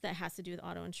insurance that has to do with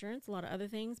auto insurance, a lot of other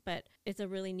things, but it's a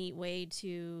really neat way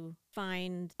to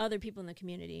find other people in the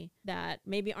community that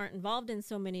maybe aren't involved in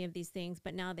so many of these things,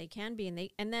 but now they can be.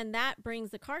 And then that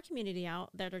brings the car community out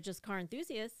that are just car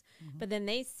enthusiasts, but then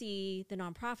they see the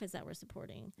nonprofits that we're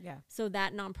supporting. So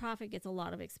that nonprofit gets a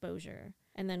lot of exposure.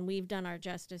 And then we've done our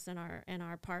justice and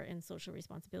our part in social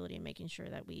responsibility and making sure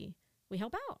that we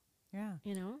help out.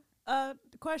 You know?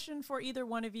 Question for either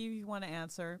one of you want to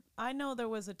answer. I know there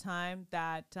was a time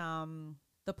that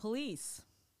the police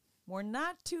were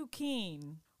not too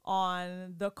keen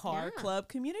on the car club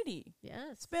community.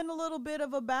 It's been a little bit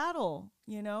of a battle,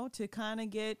 you know, to kind of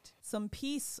get some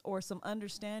peace or some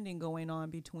understanding going on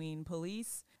between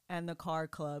police and the car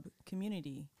club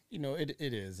community. You know, it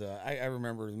is. I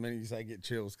remember the minute I get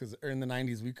chills because in the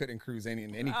 90s we couldn't cruise in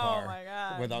any car. Oh my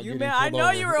God! Without you getting I pulled know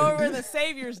over. you were over in the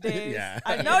Savior's days. Yeah.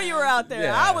 I know you were out there.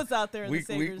 Yeah. I was out there in the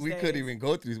Savior's we days. couldn't even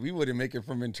go through. We wouldn't make it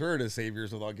from Ventura to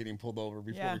Savior's without getting pulled over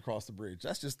before Yeah. we crossed the bridge.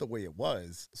 That's just the way it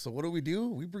was. So what do?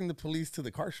 We bring the police to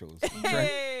the car shows.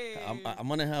 Hey. I'm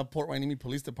going to have Port Hueneme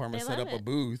Police Department They set love up a it.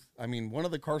 booth. I mean, one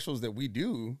of the car shows that we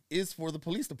do is for the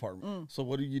police department. So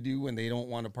what do you do when they don't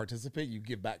want to participate? You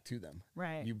give back to them.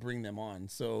 Right. You bring them on.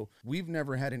 So we've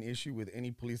never had an issue with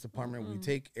any police department. We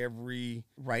take every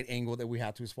right angle that we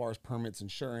have to as far as permits,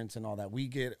 insurance, and all that. We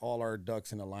get all our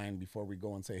ducks in a line before we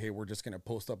go and say, hey, we're just going to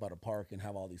post up at a park and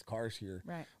have all these cars here.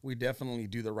 Right. We definitely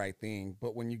do the right thing.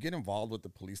 But when you get involved with the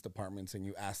police departments and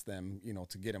you ask them, you know,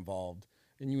 to get involved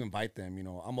and you invite them, you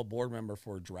know, I'm a board member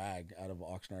for Drag out of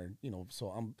Oxnard, you know,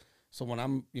 so when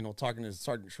I'm, you know, talking to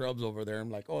Sergeant Shrubs over there, I'm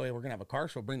like, oh, hey, we're going to have a car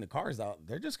show, bring the cars out.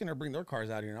 They're just going to bring their cars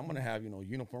out here, and I'm going to have, you know,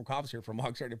 uniform cops here from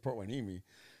Oxnard to Port Hueneme.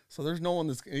 So there's no one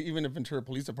that's, even if Ventura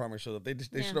Police Department showed up,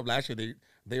 they showed up last year.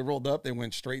 They rolled up, they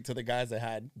went straight to the guys that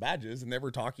had badges, and they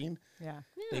were talking. Yeah.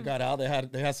 They got out, they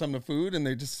had some of the food, and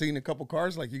they just seen a couple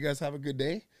cars, like, you guys have a good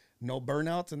day, no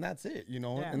burnouts, and that's it, you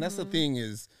know. Yeah. And that's the thing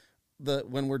is,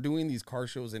 when we're doing these car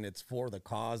shows and it's for the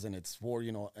cause and it's for,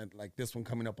 you know, and like this one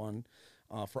coming up on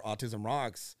for Autism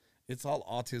Rocks, it's all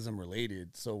autism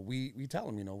related. So we tell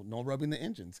them, you know, no rubbing the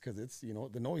engines because it's, you know,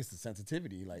 the noise, the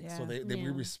sensitivity. Like, so we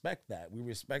respect that. We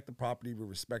respect the property. We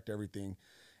respect everything.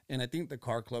 And I think the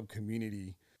car club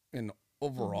community and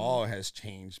overall has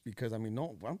changed because, I mean,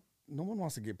 no one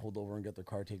wants to get pulled over and get their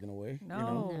car taken away.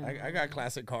 No. You know? I got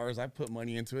classic cars. I put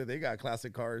money into it. They got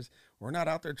classic cars. We're not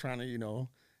out there trying to, you know,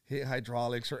 hit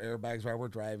hydraulics or airbags while we're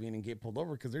driving and get pulled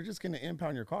over because they're just going to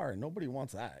impound your car. And nobody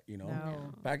wants that, you know.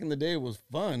 No. Back in the day, it was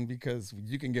fun because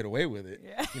you can get away with it.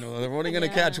 Yeah. You know, they're only going to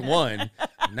catch one.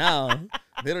 Now,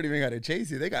 they don't even got to chase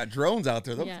you. They got drones out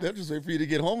there. They'll just wait for you to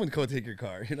get home and go take your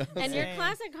car, you know. And your Same.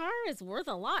 classic car is worth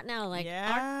a lot now. Like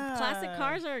our classic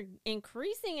cars are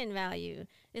increasing in value.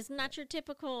 It's not your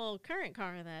typical current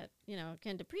car that, you know,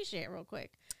 can depreciate real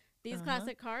quick. These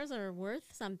classic cars are worth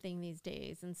something these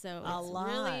days. And so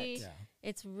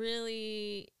it's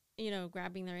really, you know,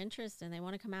 grabbing their interest, and they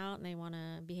want to come out and they want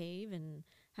to behave and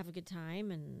have a good time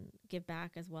and give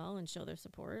back as well and show their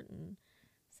support. And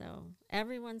so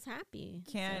everyone's happy.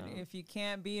 If you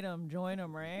can't beat them, join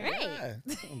them, right? Right.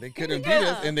 Yeah. And they couldn't beat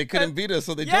us, and they couldn't beat us,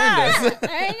 so they joined Yeah. us.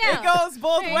 There you It go. goes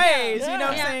both There you ways, go. you know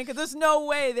what Yeah. I'm saying? Because there's no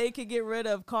way they could get rid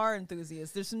of car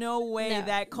enthusiasts. There's no way No.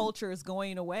 that culture is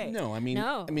going away. No, I mean,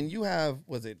 No. you have,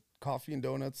 was it Coffee and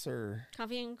Donuts or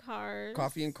Coffee and cars.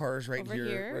 Coffee and Cars right over here,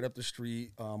 here. right up the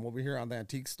street. Over here on the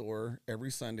antique store, every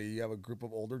Sunday you have a group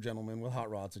of older gentlemen with hot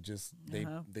rods that just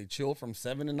they chill from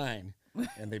 7 to 9,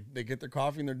 and they get their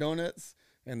coffee and their donuts,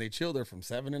 and they chill there from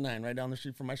 7 to 9 right down the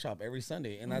street from my shop every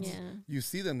Sunday. And that's you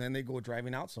see them, then they go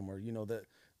driving out somewhere. You know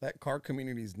that car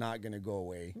community is not going to go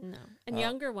away. No. And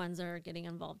younger ones are getting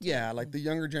involved. Yeah, like the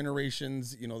younger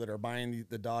generations, you know, that are buying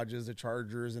the Dodges, the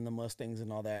Chargers, and the Mustangs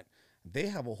and all that. They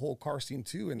have a whole car scene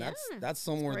too, and that's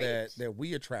somewhere great. that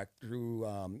we attract through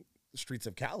Streets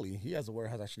of Cali. He has a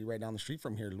warehouse actually right down the street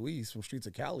from here, Luis from Streets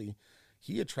of Cali.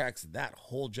 He attracts that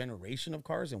whole generation of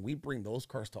cars, and we bring those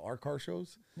cars to our car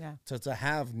shows. Yeah. To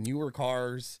have newer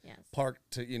cars Yes.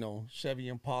 parked to, you know, Chevy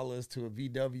Impalas to a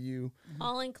VW.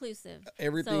 All inclusive.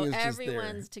 Everything so is just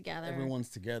everyone's there. together. Everyone's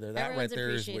together. That Everyone's right there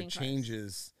is what appreciating cars.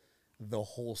 changes the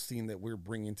whole scene that we're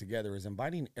bringing together, is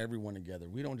inviting everyone together.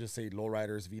 We don't just say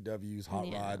lowriders, VWs,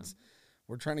 hot rods.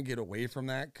 We're trying to get away from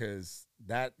that because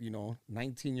that, you know,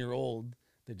 19-year-old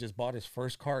that just bought his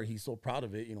first car, he's so proud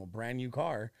of it, you know, brand new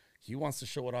car. He wants to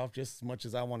show it off just as much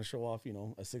as I want to show off, you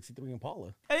know, a 63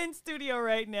 Impala. In studio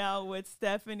right now with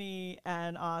Stephanie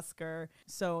and Oscar.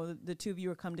 So the two of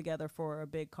you are come together for a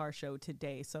big car show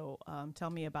today. So tell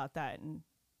me about that. And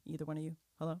either one of you,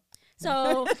 hello?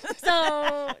 So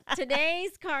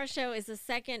today's car show is the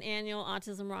second annual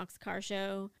Autism Rocks car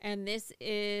show, and this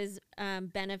is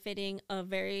benefiting a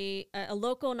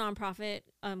local nonprofit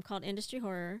called Industry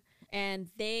Horror, and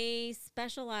they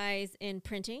specialize in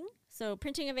printing. So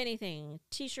printing of anything,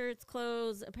 t-shirts,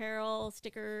 clothes, apparel,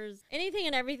 stickers, anything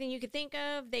and everything you could think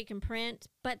of, they can print,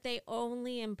 but they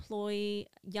only employ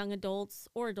young adults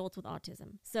or adults with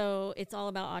autism. So it's all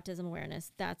about autism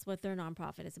awareness. That's what their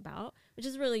nonprofit is about, which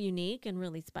is really unique and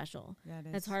really special. Yeah, it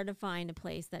is. It's hard to find a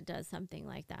place that does something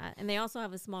like that. And they also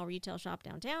have a small retail shop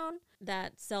downtown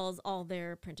that sells all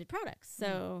their printed products.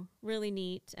 So really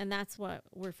neat. And that's what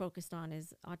we're focused on,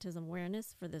 is autism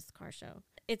awareness for this car show.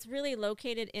 it's really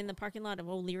located in the parking lot of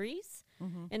O'Leary's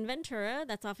in Ventura.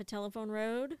 That's off of Telephone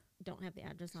Road. Don't have the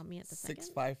address on me at the second.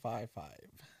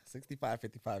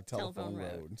 6555 Telephone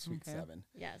Road, Suite 7.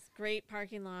 Yes, great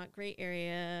parking lot, great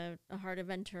area, the heart of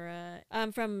Ventura.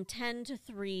 From 10 to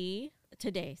 3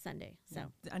 today, Sunday. So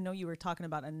I know you were talking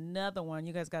about another one.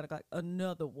 You guys got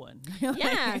another one.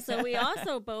 Yeah, so we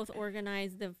also both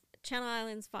organized the Channel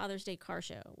Islands Father's Day Car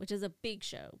Show, which is a big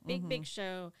show, big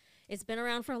show. It's been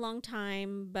around for a long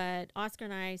time, but Oscar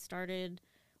and I started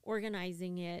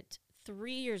organizing it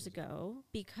 3 years ago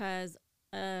because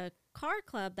a car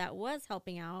club that was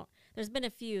helping out, there's been a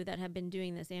few that have been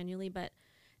doing this annually, but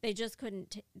they just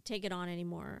couldn't take it on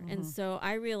anymore. And so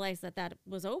I realized that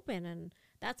was open, and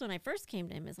that's when I first came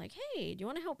to him. It's like, hey, do you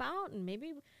want to help out? And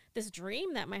maybe this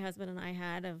dream that my husband and I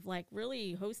had of like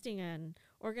really hosting and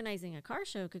organizing a car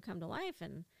show could come to life.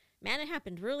 And man, it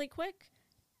happened really quick.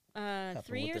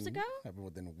 3 years ago? Happened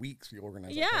within weeks. We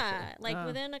organized. Yeah, like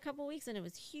within a couple weeks, and it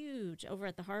was huge over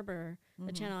at the harbor,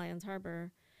 the Channel Islands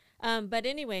Harbor. But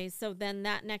anyways, so then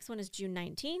that next one is June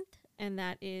 19th, and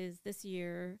that is this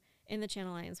year in the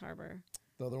Channel Islands Harbor.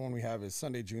 The other one we have is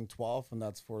Sunday, June 12th, and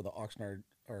that's for the Oxnard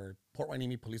or Port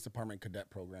Hueneme Police Department Cadet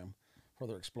Program for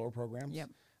their Explore programs. Yep.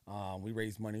 We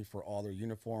raise money for all their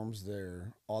uniforms,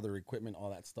 all their equipment, all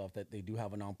that stuff. That they do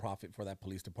have a nonprofit for that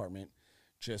police department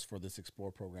just for this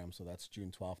Explore program. So that's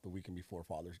June 12th, the weekend before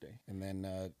Father's Day. And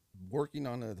then working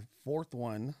on the fourth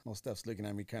one, well, Steph's looking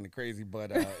at me kind of crazy,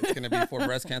 but it's going to be for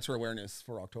breast cancer awareness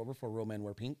for October for Real Men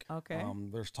Wear Pink. Okay.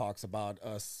 There's talks about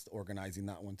us organizing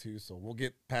that one too. So we'll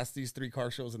get past these 3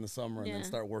 car shows in the summer and then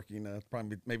start working,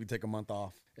 probably maybe take a month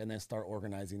off and then start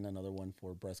organizing another one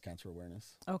for breast cancer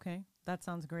awareness. Okay. That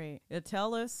sounds great.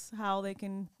 Tell us how they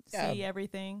can see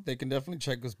everything. They can definitely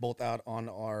check us both out on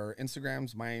our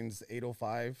Instagrams. Mine's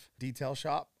 805 Detail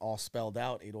Shop, all spelled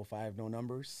out, 805, no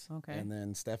numbers. Okay. And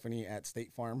then Stephanie at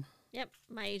State Farm. Yep,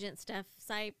 my agent Steph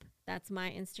Sipe. That's my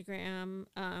Instagram.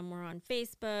 We're on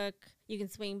Facebook. You can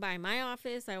swing by my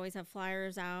office. I always have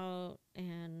flyers out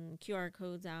and QR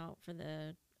codes out for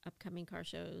the upcoming car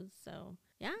shows. So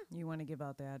yeah. You want to give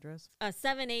out the address?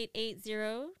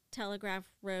 7880 Telegraph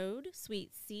Road,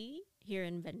 Suite C, here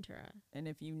in Ventura. And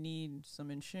if you need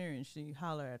some insurance, you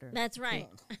holler at her. That's right.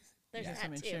 There's Get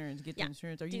some insurance. Get the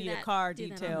insurance. Or you Do need that. a car Do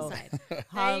that on detail. the side.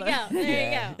 Holler.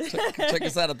 There you go. Check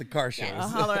us out at the car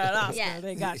shows. Holler at Oscar. Yes.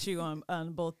 They got you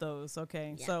on both those.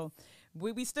 Okay. Yes. So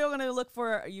we still going to look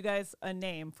for you guys a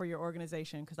name for your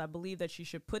organization, because I believe that you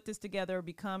should put this together,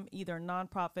 become either a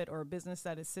nonprofit or a business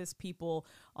that assists people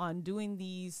on doing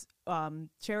these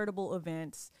charitable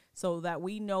events, so that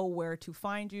we know where to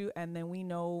find you, and then we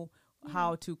know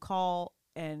how to call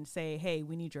and say, hey,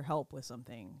 we need your help with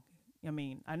something. I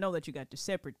mean, I know that you got the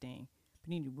separate thing,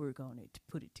 but you need to work on it to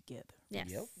put it together.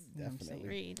 Yes. Yep,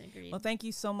 definitely. Agreed. Well, thank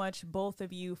you so much, both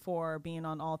of you, for being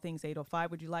on All Things 805.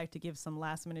 Would you like to give some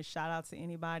last minute shout outs to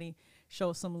anybody?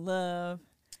 Show some love.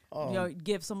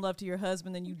 Give some love to your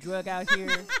husband that you drug out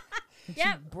here.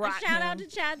 Yep. Shout out to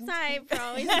Chad Sipe for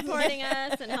always supporting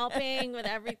us and helping with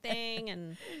everything.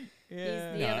 And he's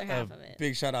the other half of it.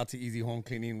 Big shout out to Easy Home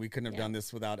Cleaning. We couldn't have done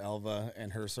this without Elva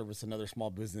and her service, another small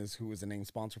business who is a named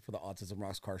sponsor for the Autism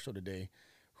Rocks Car Show today,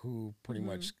 who pretty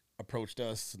much approached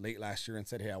us late last year and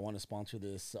said, hey, I want to sponsor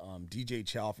this. DJ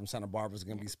Chow from Santa Barbara is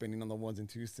going to be spinning on the 1s and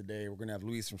 2s today. We're going to have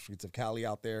Luis from Streets of Cali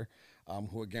out there,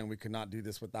 who, again, we could not do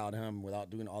this without him, without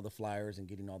doing all the flyers and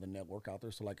getting all the network out there.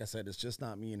 So like I said, it's just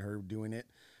not me and her doing it.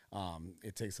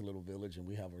 It takes a little village, and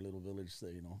we have our little village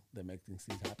that, that make things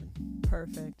happen.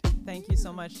 Perfect. Thank you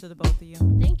so much to the both of you.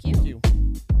 Thank you. Thank you.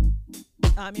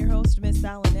 I'm your host, Miss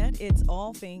Alanette. It's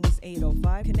All Things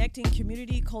 805, connecting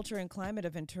community, culture, and climate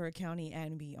of Ventura County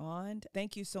and beyond.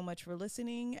 Thank you so much for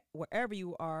listening, wherever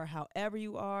you are, however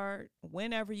you are,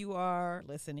 whenever you are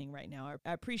listening right now.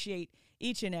 I appreciate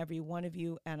each and every one of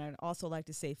you, and I'd also like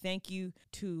to say thank you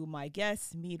to my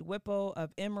guest, Mead Whippo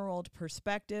of Emerald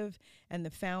Perspective and the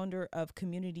founder of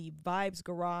Community Vibes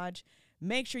Garage.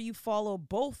 Make sure you follow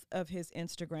both of his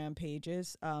Instagram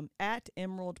pages, at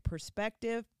Emerald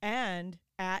Perspective and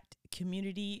at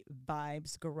Community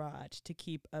Vibes Garage, to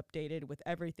keep updated with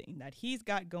everything that he's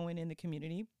got going in the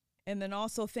community. And then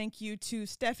also thank you to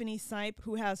Stephanie Sipe,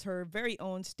 who has her very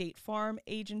own State Farm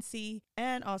agency,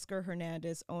 and Oscar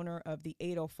Hernandez, owner of the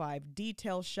 805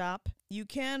 Detail Shop. You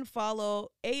can follow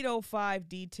 805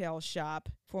 Detail Shop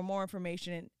for more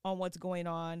information on what's going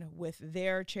on with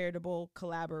their charitable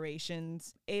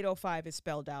collaborations. 805 is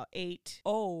spelled out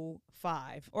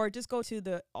 805. Or just go to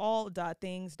the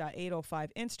all.things.805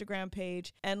 Instagram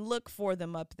page and look for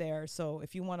them up there. So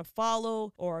if you want to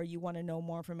follow or you want to know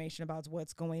more information about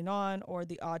what's going on, or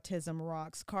the Autism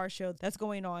Rocks car show that's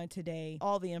going on today,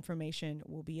 all the information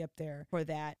will be up there for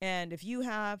that. And if you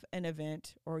have an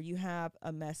event or you have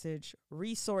a message,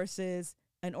 resources,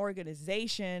 an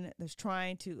organization that's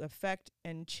trying to affect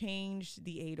and change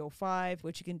the 805,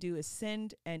 what you can do is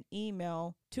send an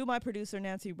email to my producer,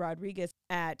 Nancy Rodriguez,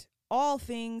 at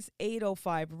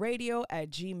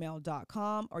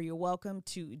allthings805radio@gmail.com, or you're welcome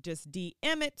to just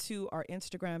DM it to our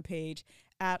Instagram page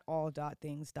at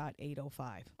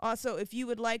all.things.805. Also, if you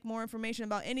would like more information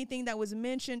about anything that was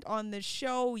mentioned on the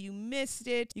show, you missed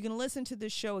it, you can listen to the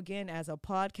show again as a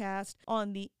podcast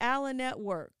on the Allen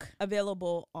Network,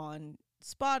 available on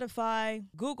Spotify,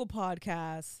 Google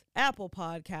Podcasts, Apple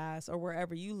Podcasts, or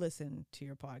wherever you listen to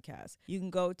your podcasts. You can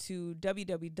go to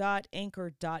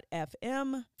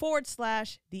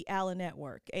www.anchor.fm/The Allen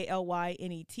Network,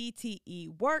 ALYNETTE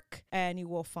work, and you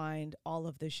will find all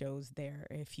of the shows there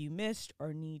if you missed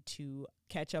or need to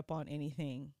catch up on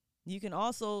anything. You can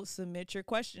also submit your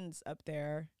questions up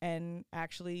there and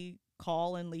actually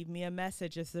call and leave me a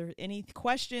message. If there are any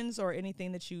questions or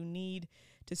anything that you need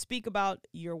to speak about,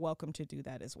 you're welcome to do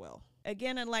that as well.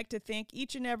 Again, I'd like to thank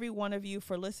each and every one of you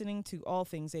for listening to All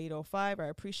Things 805. I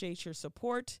appreciate your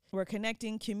support. We're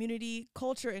connecting community,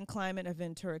 culture, and climate of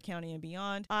Ventura County and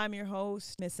beyond. I'm your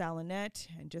host, Miss Allenette,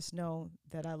 and just know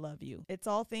that I love you. It's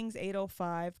All Things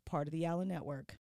 805, part of the Allen Network.